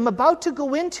 because I'm about to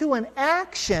go into an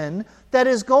action that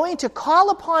is going to call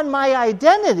upon my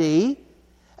identity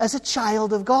as a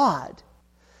child of God.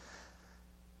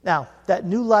 Now, that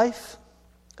new life,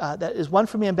 that is one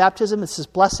for me in baptism. It's this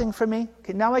blessing for me.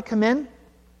 Okay, now I come in,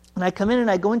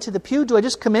 and I go into the pew. Do I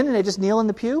just come in and I just kneel in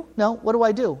the pew? No,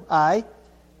 what do? I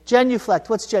genuflect.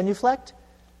 What's genuflect?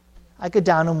 I go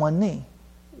down on one knee.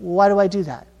 Why do I do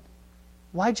that?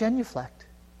 Why genuflect?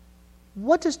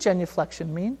 What does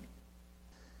genuflection mean?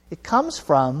 It comes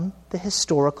from the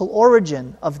historical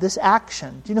origin of this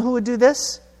action. Do you know who would do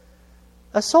this?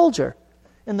 A soldier.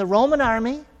 In the Roman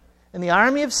army, in the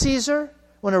army of Caesar,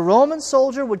 when a Roman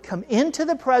soldier would come into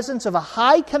the presence of a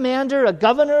high commander, a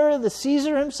governor, the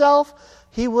Caesar himself,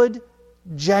 he would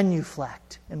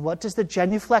genuflect. And what does the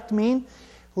genuflect mean?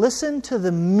 Listen to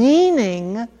the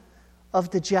meaning of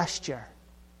the gesture.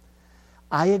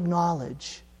 I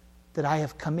acknowledge that I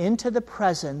have come into the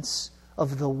presence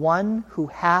of the one who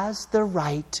has the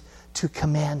right to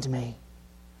command me.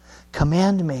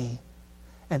 Command me,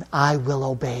 and I will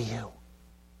obey you.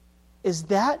 Is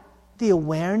that the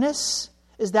awareness?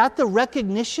 Is that the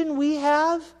recognition we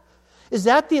have? Is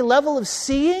that the level of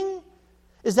seeing?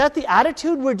 Is that the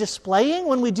attitude we're displaying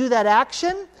when we do that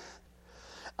action?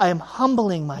 I am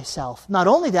humbling myself. Not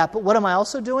only that, but what am I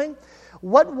also doing?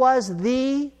 What was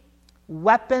the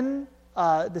weapon,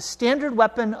 the standard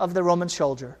weapon of the Roman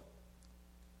soldier?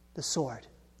 The sword.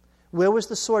 Where was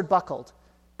the sword buckled?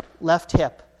 Left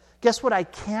hip. Guess what I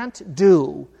can't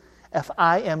do if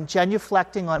I am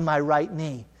genuflecting on my right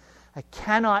knee? I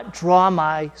cannot draw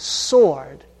my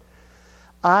sword.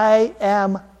 I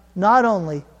am not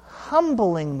only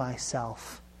humbling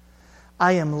myself,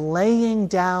 I am laying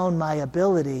down my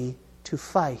ability to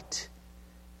fight.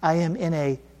 I am in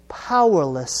a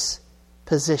powerless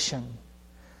position.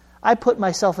 I put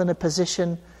myself in a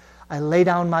position, I lay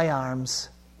down my arms.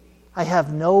 I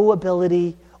have no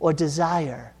ability or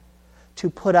desire to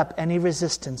put up any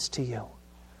resistance to you.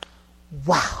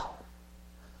 Wow!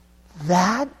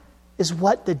 That is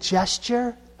what the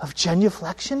gesture of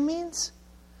genuflection means?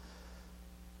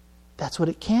 That's what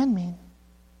it can mean.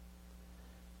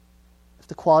 If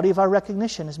the quality of our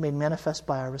recognition is made manifest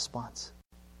by our response.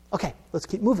 Okay, let's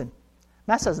keep moving.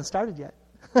 Mass hasn't started yet.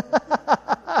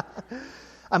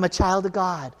 I'm a child of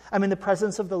God. I'm in the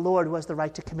presence of the Lord who has the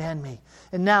right to command me.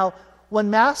 And now, when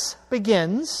Mass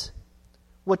begins,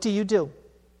 what do? You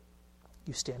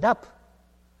stand up.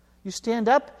 You stand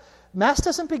up. Mass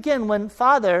doesn't begin when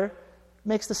Father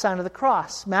makes the sign of the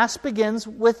cross. Mass begins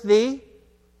with the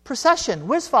procession.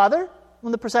 Where's Father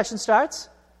when the procession starts?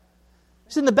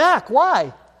 He's in the back.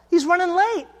 Why? He's running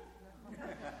late.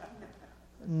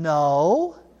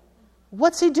 No.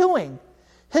 What's he doing?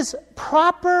 His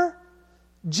proper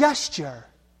gesture,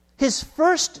 his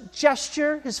first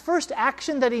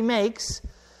action that he makes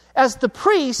as the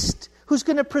priest who's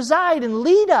going to preside and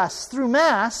lead us through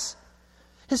Mass,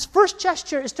 his first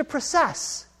gesture is to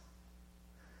process.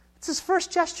 It's his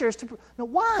first gesture. Now,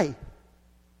 why?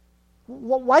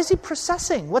 Why is he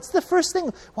processing? What's the first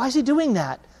thing? Why is he doing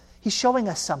that? He's showing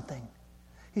us something.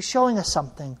 He's showing us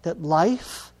something, that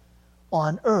life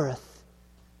on earth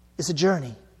is a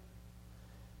journey.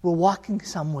 We're walking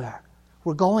somewhere.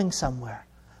 We're going somewhere.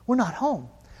 We're not home.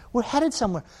 We're headed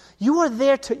somewhere. You are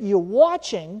there you're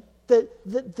watching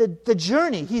the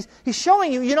journey. He's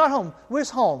showing you, you're not home.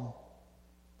 Where's home?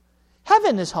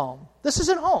 Heaven is home. This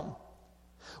isn't home.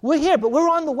 We're here, but we're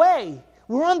on the way.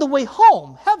 We're on the way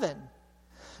home, heaven.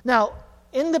 Now,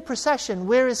 in the procession,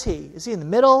 where is he? Is he in the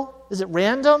middle? Is it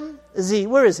random?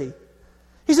 Where is he?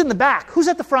 He's in the back. Who's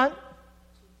at the front?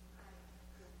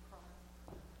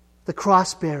 The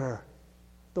cross bearer.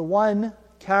 The one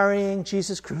carrying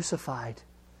Jesus crucified.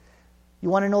 You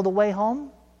want to know the way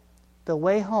home? The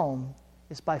way home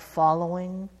is by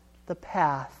following the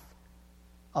path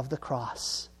of the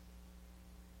cross.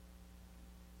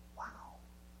 Wow.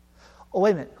 Oh,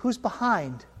 wait a minute. Who's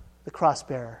behind the cross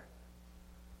bearer?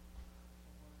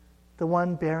 The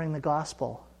one bearing the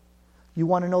gospel. You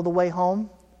want to know the way home?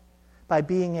 By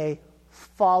being a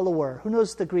follower. Who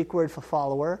knows the Greek word for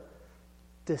follower?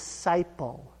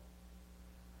 Disciple.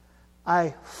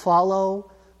 I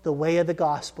follow the way of the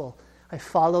gospel. I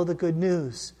follow the good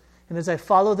news. And as I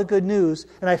follow the good news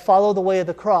and I follow the way of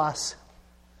the cross,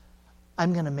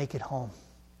 I'm going to make it home.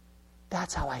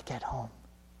 That's how I get home.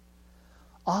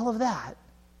 All of that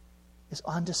is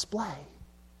on display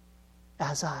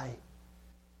as I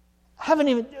haven't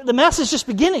even, the Mass is just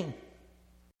beginning.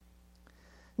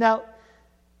 Now,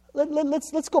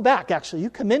 let's go back, actually. You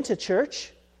come into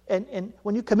church, and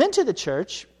when you come into the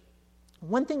church,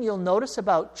 one thing you'll notice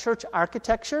about church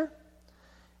architecture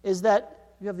is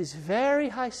that you have these very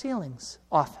high ceilings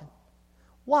often.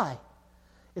 Why?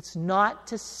 It's not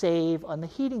to save on the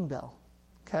heating bill,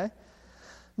 okay?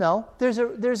 No, there's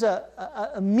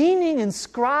a meaning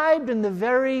inscribed in the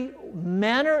very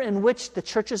manner in which the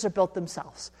churches are built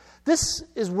themselves. This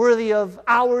is worthy of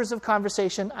hours of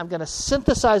conversation. I'm going to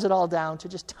synthesize it all down to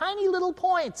just tiny little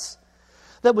points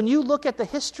that when you look at the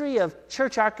history of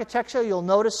church architecture, you'll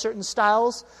notice certain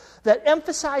styles that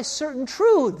emphasize certain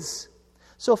truths.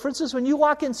 So, for instance, when you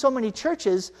walk in so many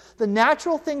churches, the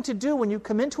natural thing to do when you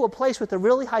come into a place with a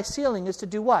really high ceiling is to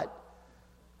do what?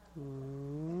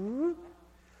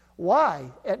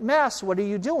 Why? At Mass, what are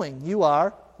you doing? You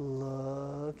are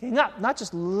looking up. Not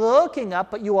just looking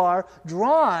up, but you are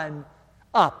drawn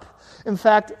up. In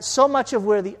fact, so much of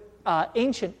where the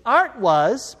ancient art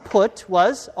was put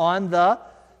was on the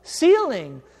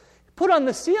ceiling. Put on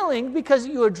the ceiling because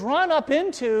you are drawn up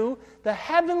into the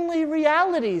heavenly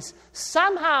realities.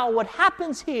 Somehow what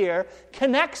happens here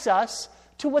connects us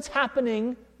to what's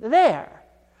happening there.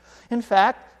 In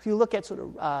fact, if you look at sort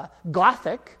of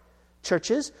Gothic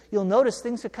churches, you'll notice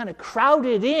things are kind of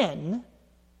crowded in,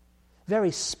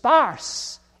 very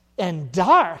sparse and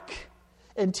dark,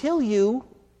 until you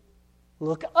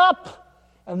look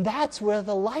up, and that's where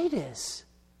the light is.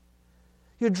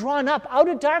 You're drawn up out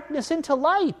of darkness into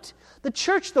light. The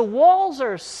church, the walls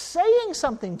are saying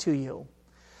something to you.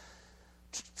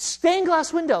 Stained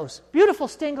glass windows, beautiful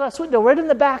stained glass window right in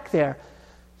the back there.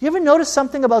 You ever notice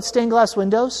something about stained glass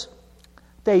windows?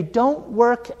 They don't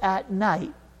work at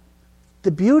night.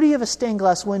 The beauty of a stained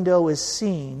glass window is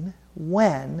seen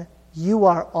when you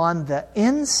are on the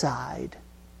inside,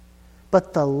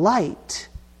 but the light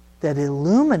that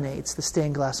illuminates the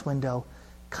stained glass window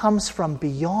comes from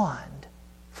beyond,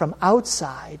 from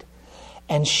outside,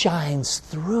 and shines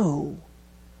through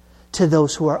to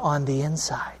those who are on the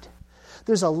inside.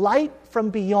 There's a light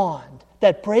from beyond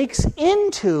that breaks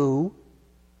into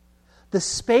the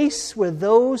space where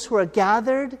those who are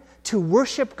gathered to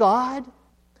worship God.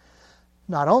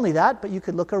 Not only that, but you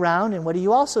could look around and what do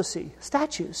you also see?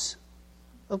 Statues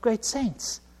of great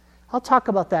saints. I'll talk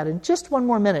about that in just one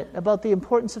more minute, about the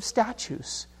importance of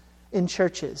statues in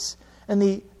churches and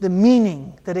the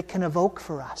meaning that it can evoke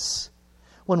for us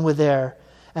when we're there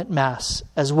at Mass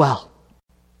as well.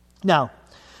 Now,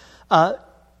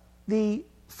 the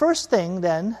first thing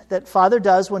then that Father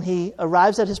does when he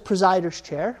arrives at his presider's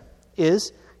chair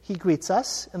is he greets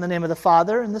us in the name of the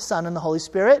Father and the Son and the Holy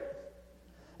Spirit.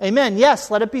 Amen.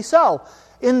 Yes, let it be so.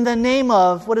 In the name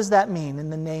of, what does that mean? In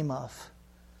the name of.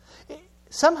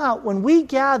 Somehow, when we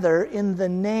gather in the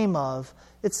name of,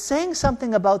 it's saying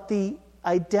something about the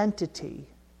identity,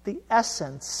 the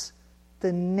essence,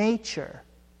 the nature.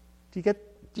 Do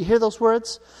you hear those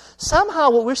words? Somehow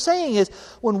what we're saying is,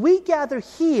 when we gather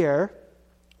here,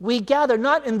 we gather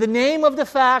not in the name of the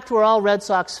fact we're all Red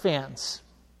Sox fans.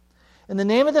 In the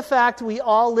name of the fact we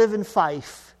all live in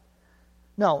Fife.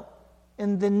 No.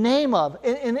 In the name of,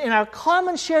 in our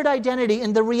common shared identity,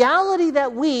 in the reality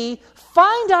that we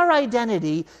find our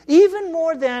identity, even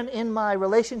more than in my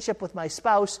relationship with my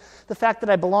spouse, the fact that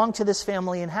I belong to this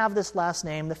family and have this last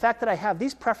name, the fact that I have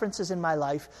these preferences in my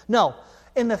life. No,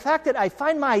 in the fact that I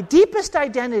find my deepest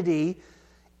identity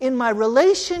in my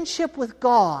relationship with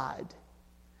God,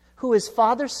 who is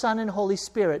Father, Son, and Holy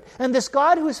Spirit. And this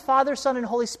God who is Father, Son, and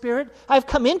Holy Spirit, I've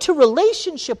come into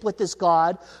relationship with this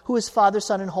God who is Father,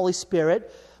 Son, and Holy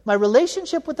Spirit. My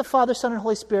relationship with the Father, Son, and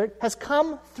Holy Spirit has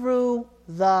come through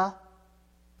the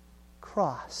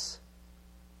cross.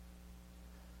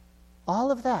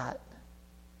 All of that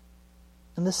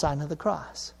in the sign of the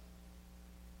cross.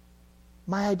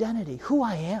 My identity, who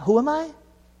I am. Who am I?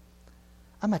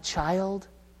 I'm a child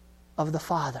of the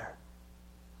Father,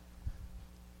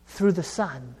 through the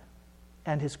Son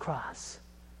and His cross,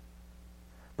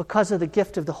 because of the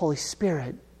gift of the Holy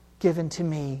Spirit given to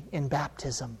me in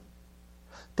baptism.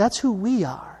 That's who we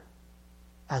are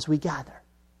as we gather.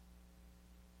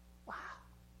 Wow.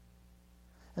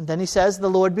 And then he says, the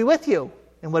Lord be with you.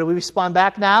 And what do we respond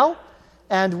back now?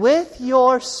 And with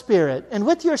your spirit. And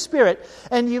with your spirit.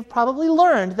 And you've probably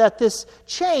learned that this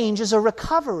change is a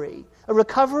recovery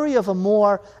of a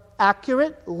more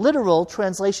accurate, literal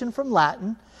translation from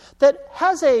Latin that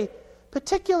has a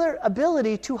particular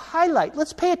ability to highlight.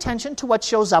 Let's pay attention to what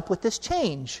shows up with this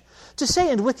change. To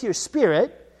say, and with your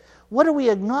spirit, what are we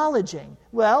acknowledging?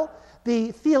 Well,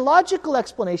 the theological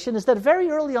explanation is that very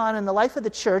early on in the life of the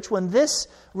church, when this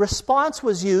response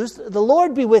was used, the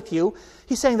Lord be with you,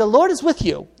 he's saying the Lord is with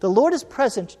you. The Lord is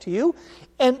present to you.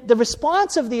 And the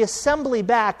response of the assembly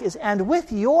back is, and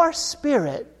with your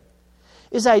spirit,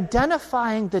 is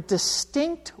identifying the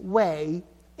distinct way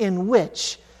in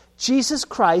which Jesus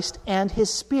Christ and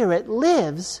his Spirit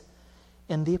lives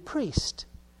in the priest.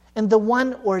 And the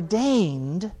one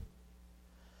ordained,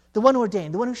 the one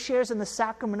who shares in the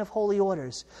sacrament of holy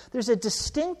orders. There's a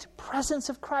distinct presence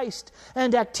of Christ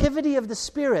and activity of the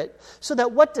Spirit, so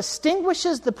that what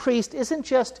distinguishes the priest isn't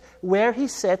just where he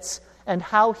sits and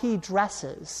how he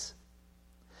dresses,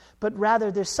 but rather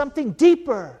there's something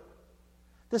deeper.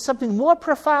 There's something more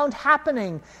profound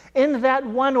happening in that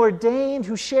one ordained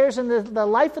who shares in the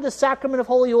life of the sacrament of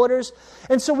holy orders.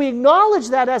 And so we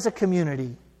acknowledge that as a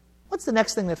community. What's the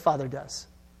next thing that Father does?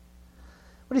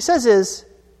 What he says is,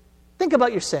 think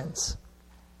about your sins.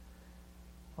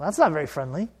 Well, that's not very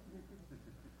friendly.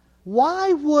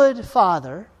 Why would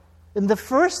Father, and the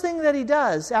first thing that he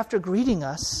does after greeting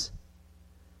us,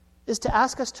 is to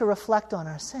ask us to reflect on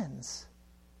our sins?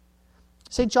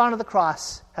 St. John of the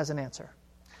Cross has an answer.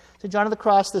 St. John of the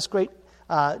Cross, this great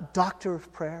doctor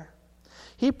of prayer,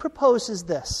 he proposes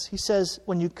this. He says,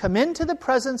 when you come into the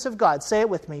presence of God, say it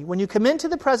with me, when you come into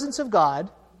the presence of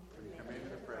God,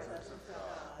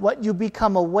 what you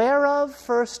become aware of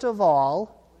first of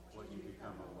all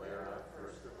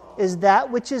is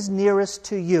that which is nearest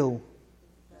to you,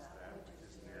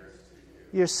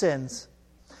 your sins.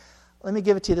 Let me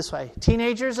give it to you this way.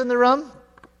 Teenagers in the room,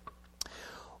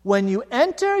 when you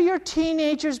enter your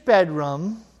teenager's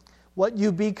bedroom, what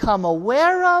you become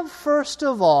aware of, first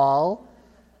of all,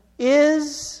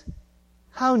 is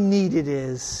how neat it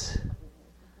is,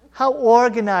 how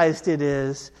organized it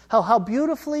is, how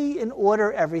beautifully in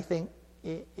order everything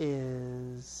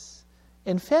is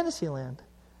in Fantasyland.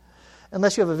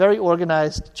 Unless you have a very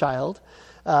organized child.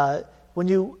 When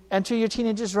you enter your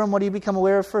teenager's room, what do you become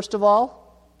aware of, first of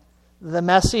all? The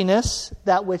messiness,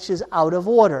 that which is out of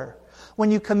order.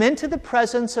 When you come into the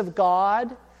presence of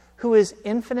God, who is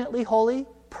infinitely holy,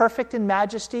 perfect in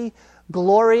majesty,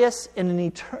 glorious and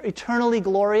eternally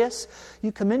glorious,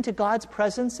 you come into God's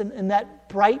presence in that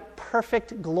bright,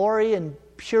 perfect glory and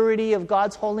purity of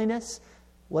God's holiness.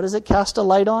 What does it cast a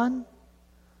light on?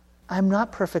 I'm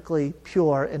not perfectly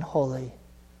pure and holy.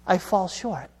 I fall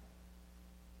short.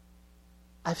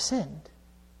 I've sinned.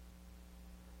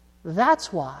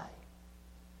 That's why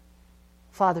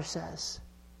Father says,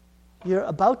 you're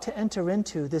about to enter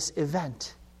into this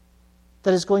event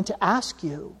that is going to ask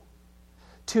you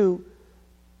to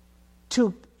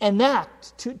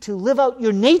enact, to live out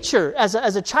your nature as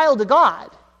a child of God.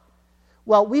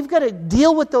 Well, we've got to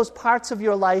deal with those parts of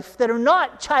your life that are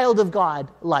not child of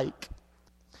God-like.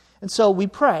 And so we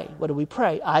pray. What do we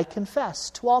pray? I confess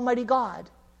to Almighty God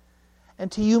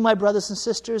and to you, my brothers and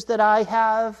sisters, that I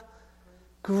have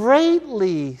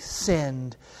greatly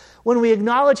sinned. When we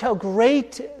acknowledge how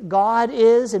great God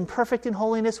is and perfect in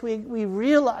holiness, we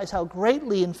realize how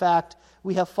greatly, in fact,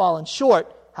 we have fallen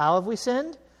short. How have we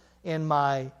sinned? In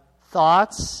my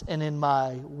thoughts and in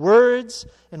my words,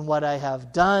 in what I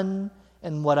have done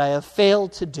and what I have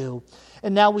failed to do.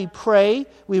 And now we pray,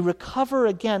 we recover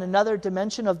again another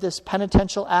dimension of this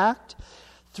penitential act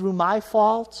through my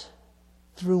fault,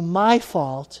 through my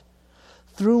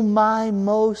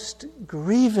most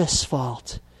grievous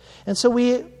fault. And so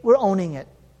we're owning it.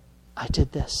 I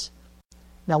did this.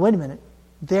 Now wait a minute.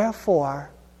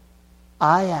 Therefore,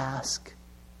 I ask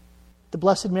the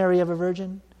Blessed Mary ever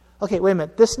Virgin. Okay, wait a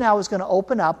minute. This now is going to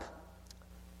open up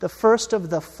the first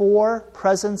of the 4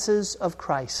 presences of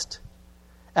Christ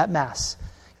at Mass.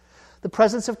 The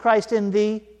presence of Christ in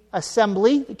the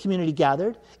assembly, the community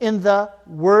gathered, in the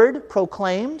word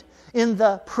proclaimed, in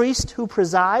the priest who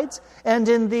presides, and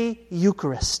in the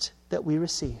Eucharist that we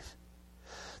receive.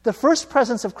 The first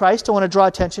presence of Christ I want to draw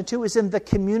attention to is in the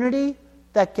community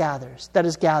that gathers, that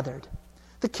is gathered.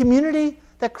 The community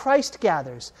that Christ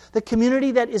gathers. The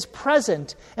community that is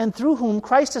present and through whom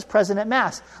Christ is present at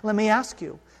Mass. Let me ask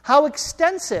you, how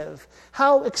extensive,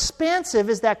 how expansive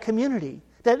is that community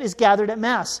that is gathered at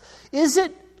Mass? Is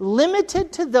it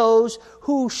limited to those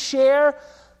who share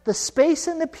the space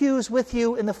in the pews with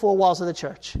you in the 4 walls of the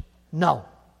church? No.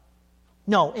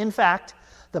 No, in fact,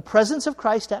 the presence of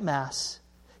Christ at Mass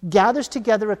gathers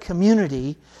together a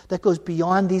community that goes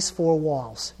beyond these 4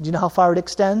 walls. Do you know how far it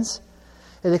extends?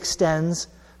 It extends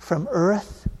from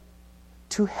earth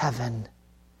to heaven.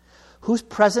 Who's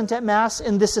present at Mass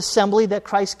in this assembly that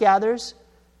Christ gathers?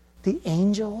 The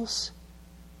angels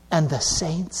and the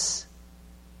saints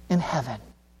in heaven.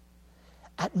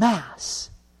 At Mass,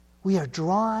 we are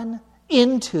drawn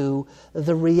into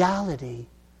the reality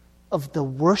of the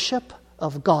worship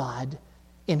of God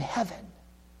in heaven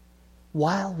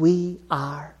while we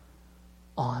are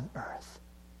on earth.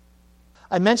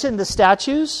 I mentioned the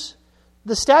statues.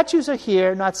 The statues are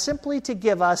here not simply to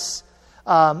give us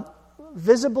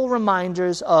visible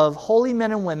reminders of holy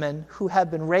men and women who have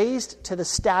been raised to the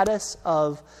status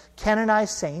of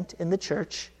canonized saint in the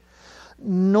church,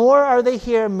 nor are they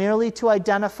here merely to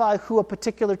identify who a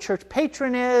particular church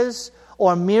patron is,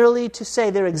 or merely to say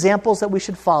they're examples that we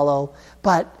should follow,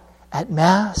 but at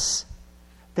Mass,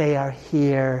 they are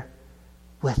here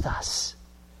with us.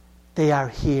 They are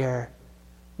here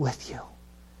with you.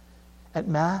 At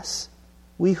Mass,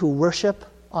 we who worship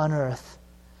on earth,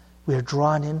 we are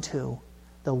drawn into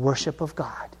the worship of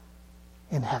God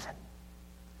in heaven.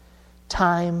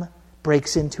 Time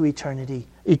breaks into eternity.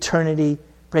 Eternity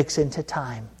breaks into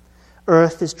time.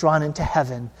 Earth is drawn into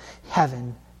heaven.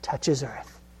 Heaven touches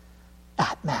earth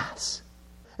at Mass.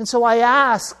 And so I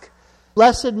ask,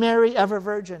 Blessed Mary, ever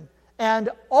Virgin, and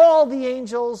all the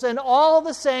angels and all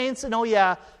the saints, and oh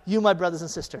yeah, you, my brothers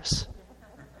and sisters,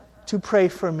 to pray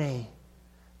for me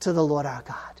to the Lord our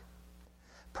God.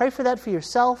 Pray for that for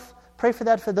yourself. Pray for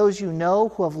that for those you know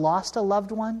who have lost a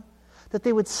loved one, that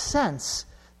they would sense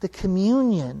the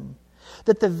communion,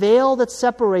 that the veil that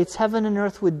separates heaven and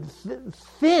earth would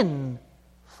thin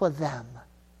for them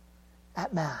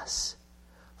at Mass,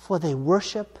 for they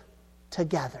worship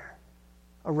together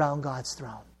around God's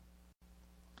throne.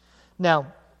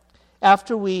 Now,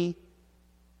 after we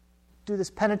do this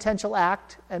penitential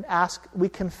act and we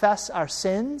confess our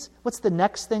sins, what's the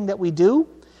next thing that we do?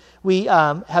 We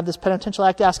have this penitential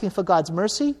act asking for God's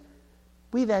mercy.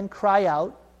 We then cry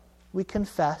out, we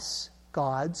confess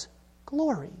God's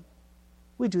glory.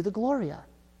 We do the Gloria.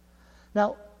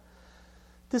 Now,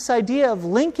 this idea of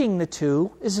linking the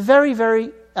two is very,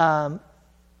 very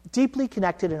deeply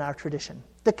connected in our tradition.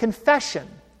 The Confession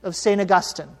of St.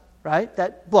 Augustine, right?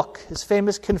 That book, his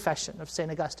famous Confession of St.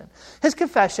 Augustine. His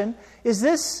confession is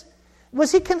this: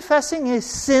 was he confessing his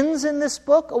sins in this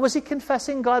book, or was he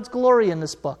confessing God's glory in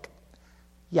this book?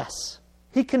 Yes.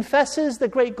 He confesses the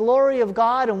great glory of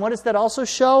God, and what does that also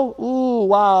show? Ooh,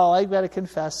 wow, I've got to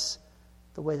confess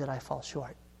the way that I fall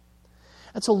short.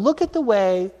 And so look at the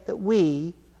way that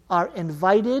we are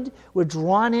invited, we're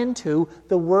drawn into,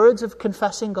 the words of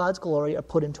confessing God's glory are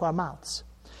put into our mouths.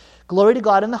 Glory to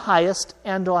God in the highest,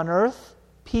 and on earth,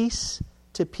 peace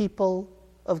to people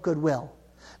of good will.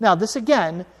 Now, this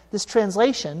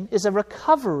translation is a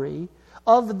recovery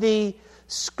of the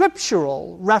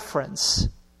scriptural reference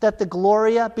that the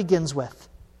Gloria begins with.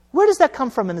 Where does that come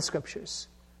from in the Scriptures?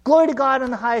 Glory to God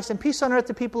in the highest, and peace on earth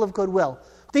to people of good will.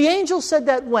 The angel said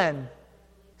that when?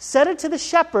 Said it to the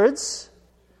shepherds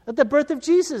at the birth of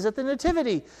Jesus, at the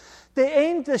Nativity.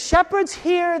 The shepherds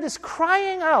hear this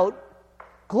crying out,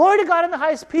 glory to God in the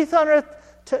highest, peace on earth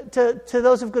to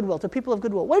those of goodwill, to people of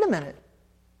goodwill. Wait a minute.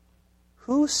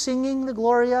 Who's singing the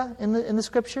Gloria in the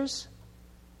Scriptures?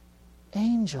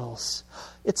 Angels.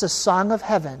 It's a song of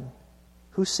heaven.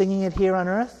 Who's singing it here on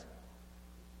earth?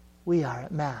 We are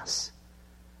at Mass.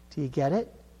 Do you get it?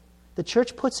 The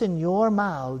church puts in your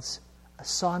mouths a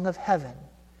song of heaven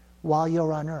while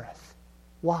you're on earth.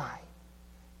 Why?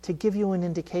 To give you an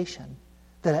indication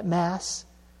that at Mass,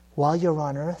 while you're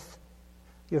on earth,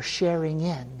 you're sharing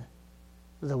in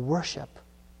the worship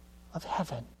of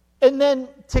heaven. And then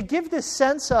to give this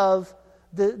sense of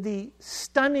the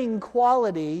stunning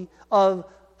quality of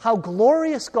how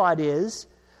glorious God is,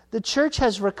 the church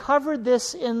has recovered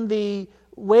this in the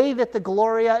way that the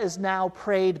Gloria is now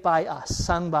prayed by us,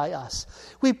 sung by us.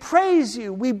 We praise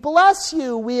you, we bless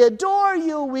you, we adore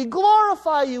you, we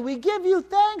glorify you, we give you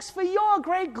thanks for your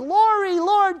great glory,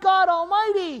 Lord God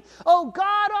Almighty. Oh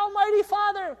God Almighty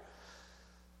Father.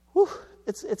 Whew.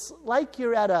 It's like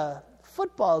you're at a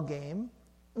football game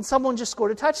and someone just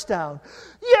scored a touchdown.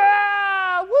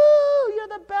 Yeah! Woo!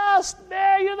 You're the best!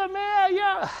 Man, you're the man!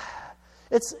 Yeah!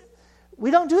 We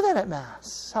don't do that at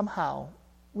Mass, somehow.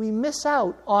 We miss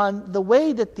out on the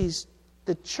way that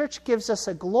the church gives us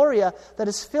a Gloria that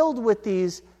is filled with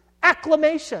these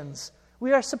acclamations.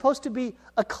 We are supposed to be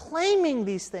acclaiming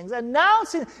these things,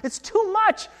 announcing. It's too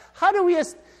much. How do we...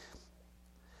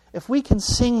 If we can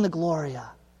sing the Gloria,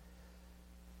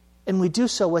 and we do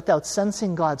so without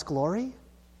sensing God's glory,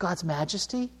 God's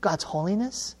majesty, God's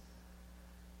holiness,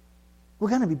 we're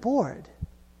going to be bored.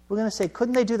 We're going to say,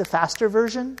 couldn't they do the faster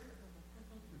version?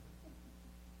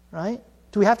 Right?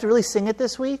 Do we have to really sing it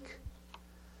this week?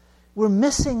 We're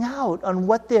missing out on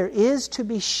what there is to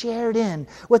be shared in,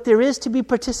 what there is to be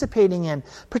participating in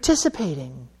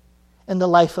the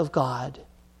life of God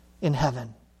in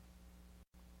heaven.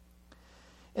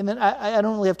 And then I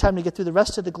don't really have time to get through the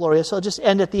rest of the Gloria, so I'll just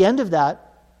end at the end of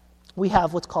that. We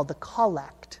have what's called the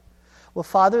collect. Well,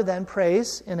 Father then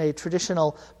prays in a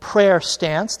traditional prayer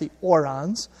stance, the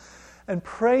orans, and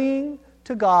praying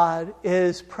to God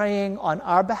is praying on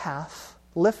our behalf,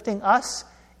 lifting us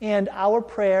and our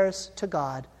prayers to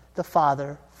God, the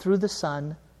Father, through the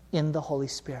Son, in the Holy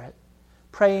Spirit,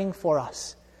 praying for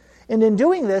us. And in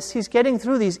doing this, he's getting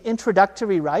through these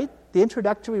introductory rite, the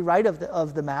introductory rite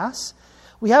of the Mass.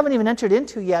 We haven't even entered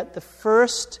into yet the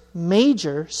first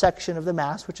major section of the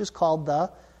Mass, which is called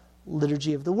the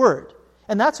Liturgy of the Word.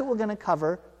 And that's what we're going to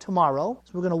cover tomorrow.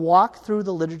 So we're going to walk through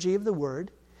the Liturgy of the Word.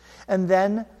 And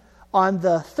then on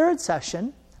the third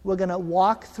session, we're going to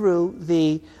walk through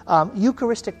the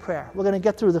Eucharistic prayer. We're going to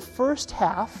get through the first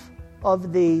half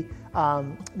of the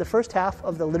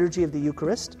Liturgy of the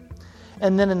Eucharist.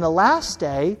 And then in the last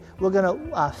day, we're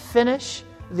going to finish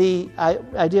the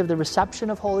idea of the reception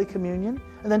of Holy Communion,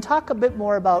 and then talk a bit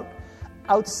more about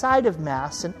outside of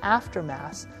Mass and after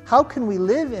Mass, how can we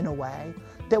live in a way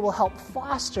that will help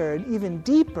foster an even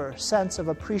deeper sense of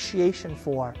appreciation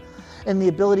for and the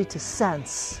ability to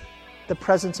sense the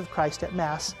presence of Christ at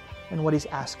Mass and what he's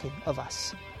asking of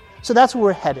us. So that's where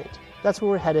we're headed. That's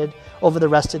where we're headed over the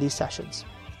rest of these sessions.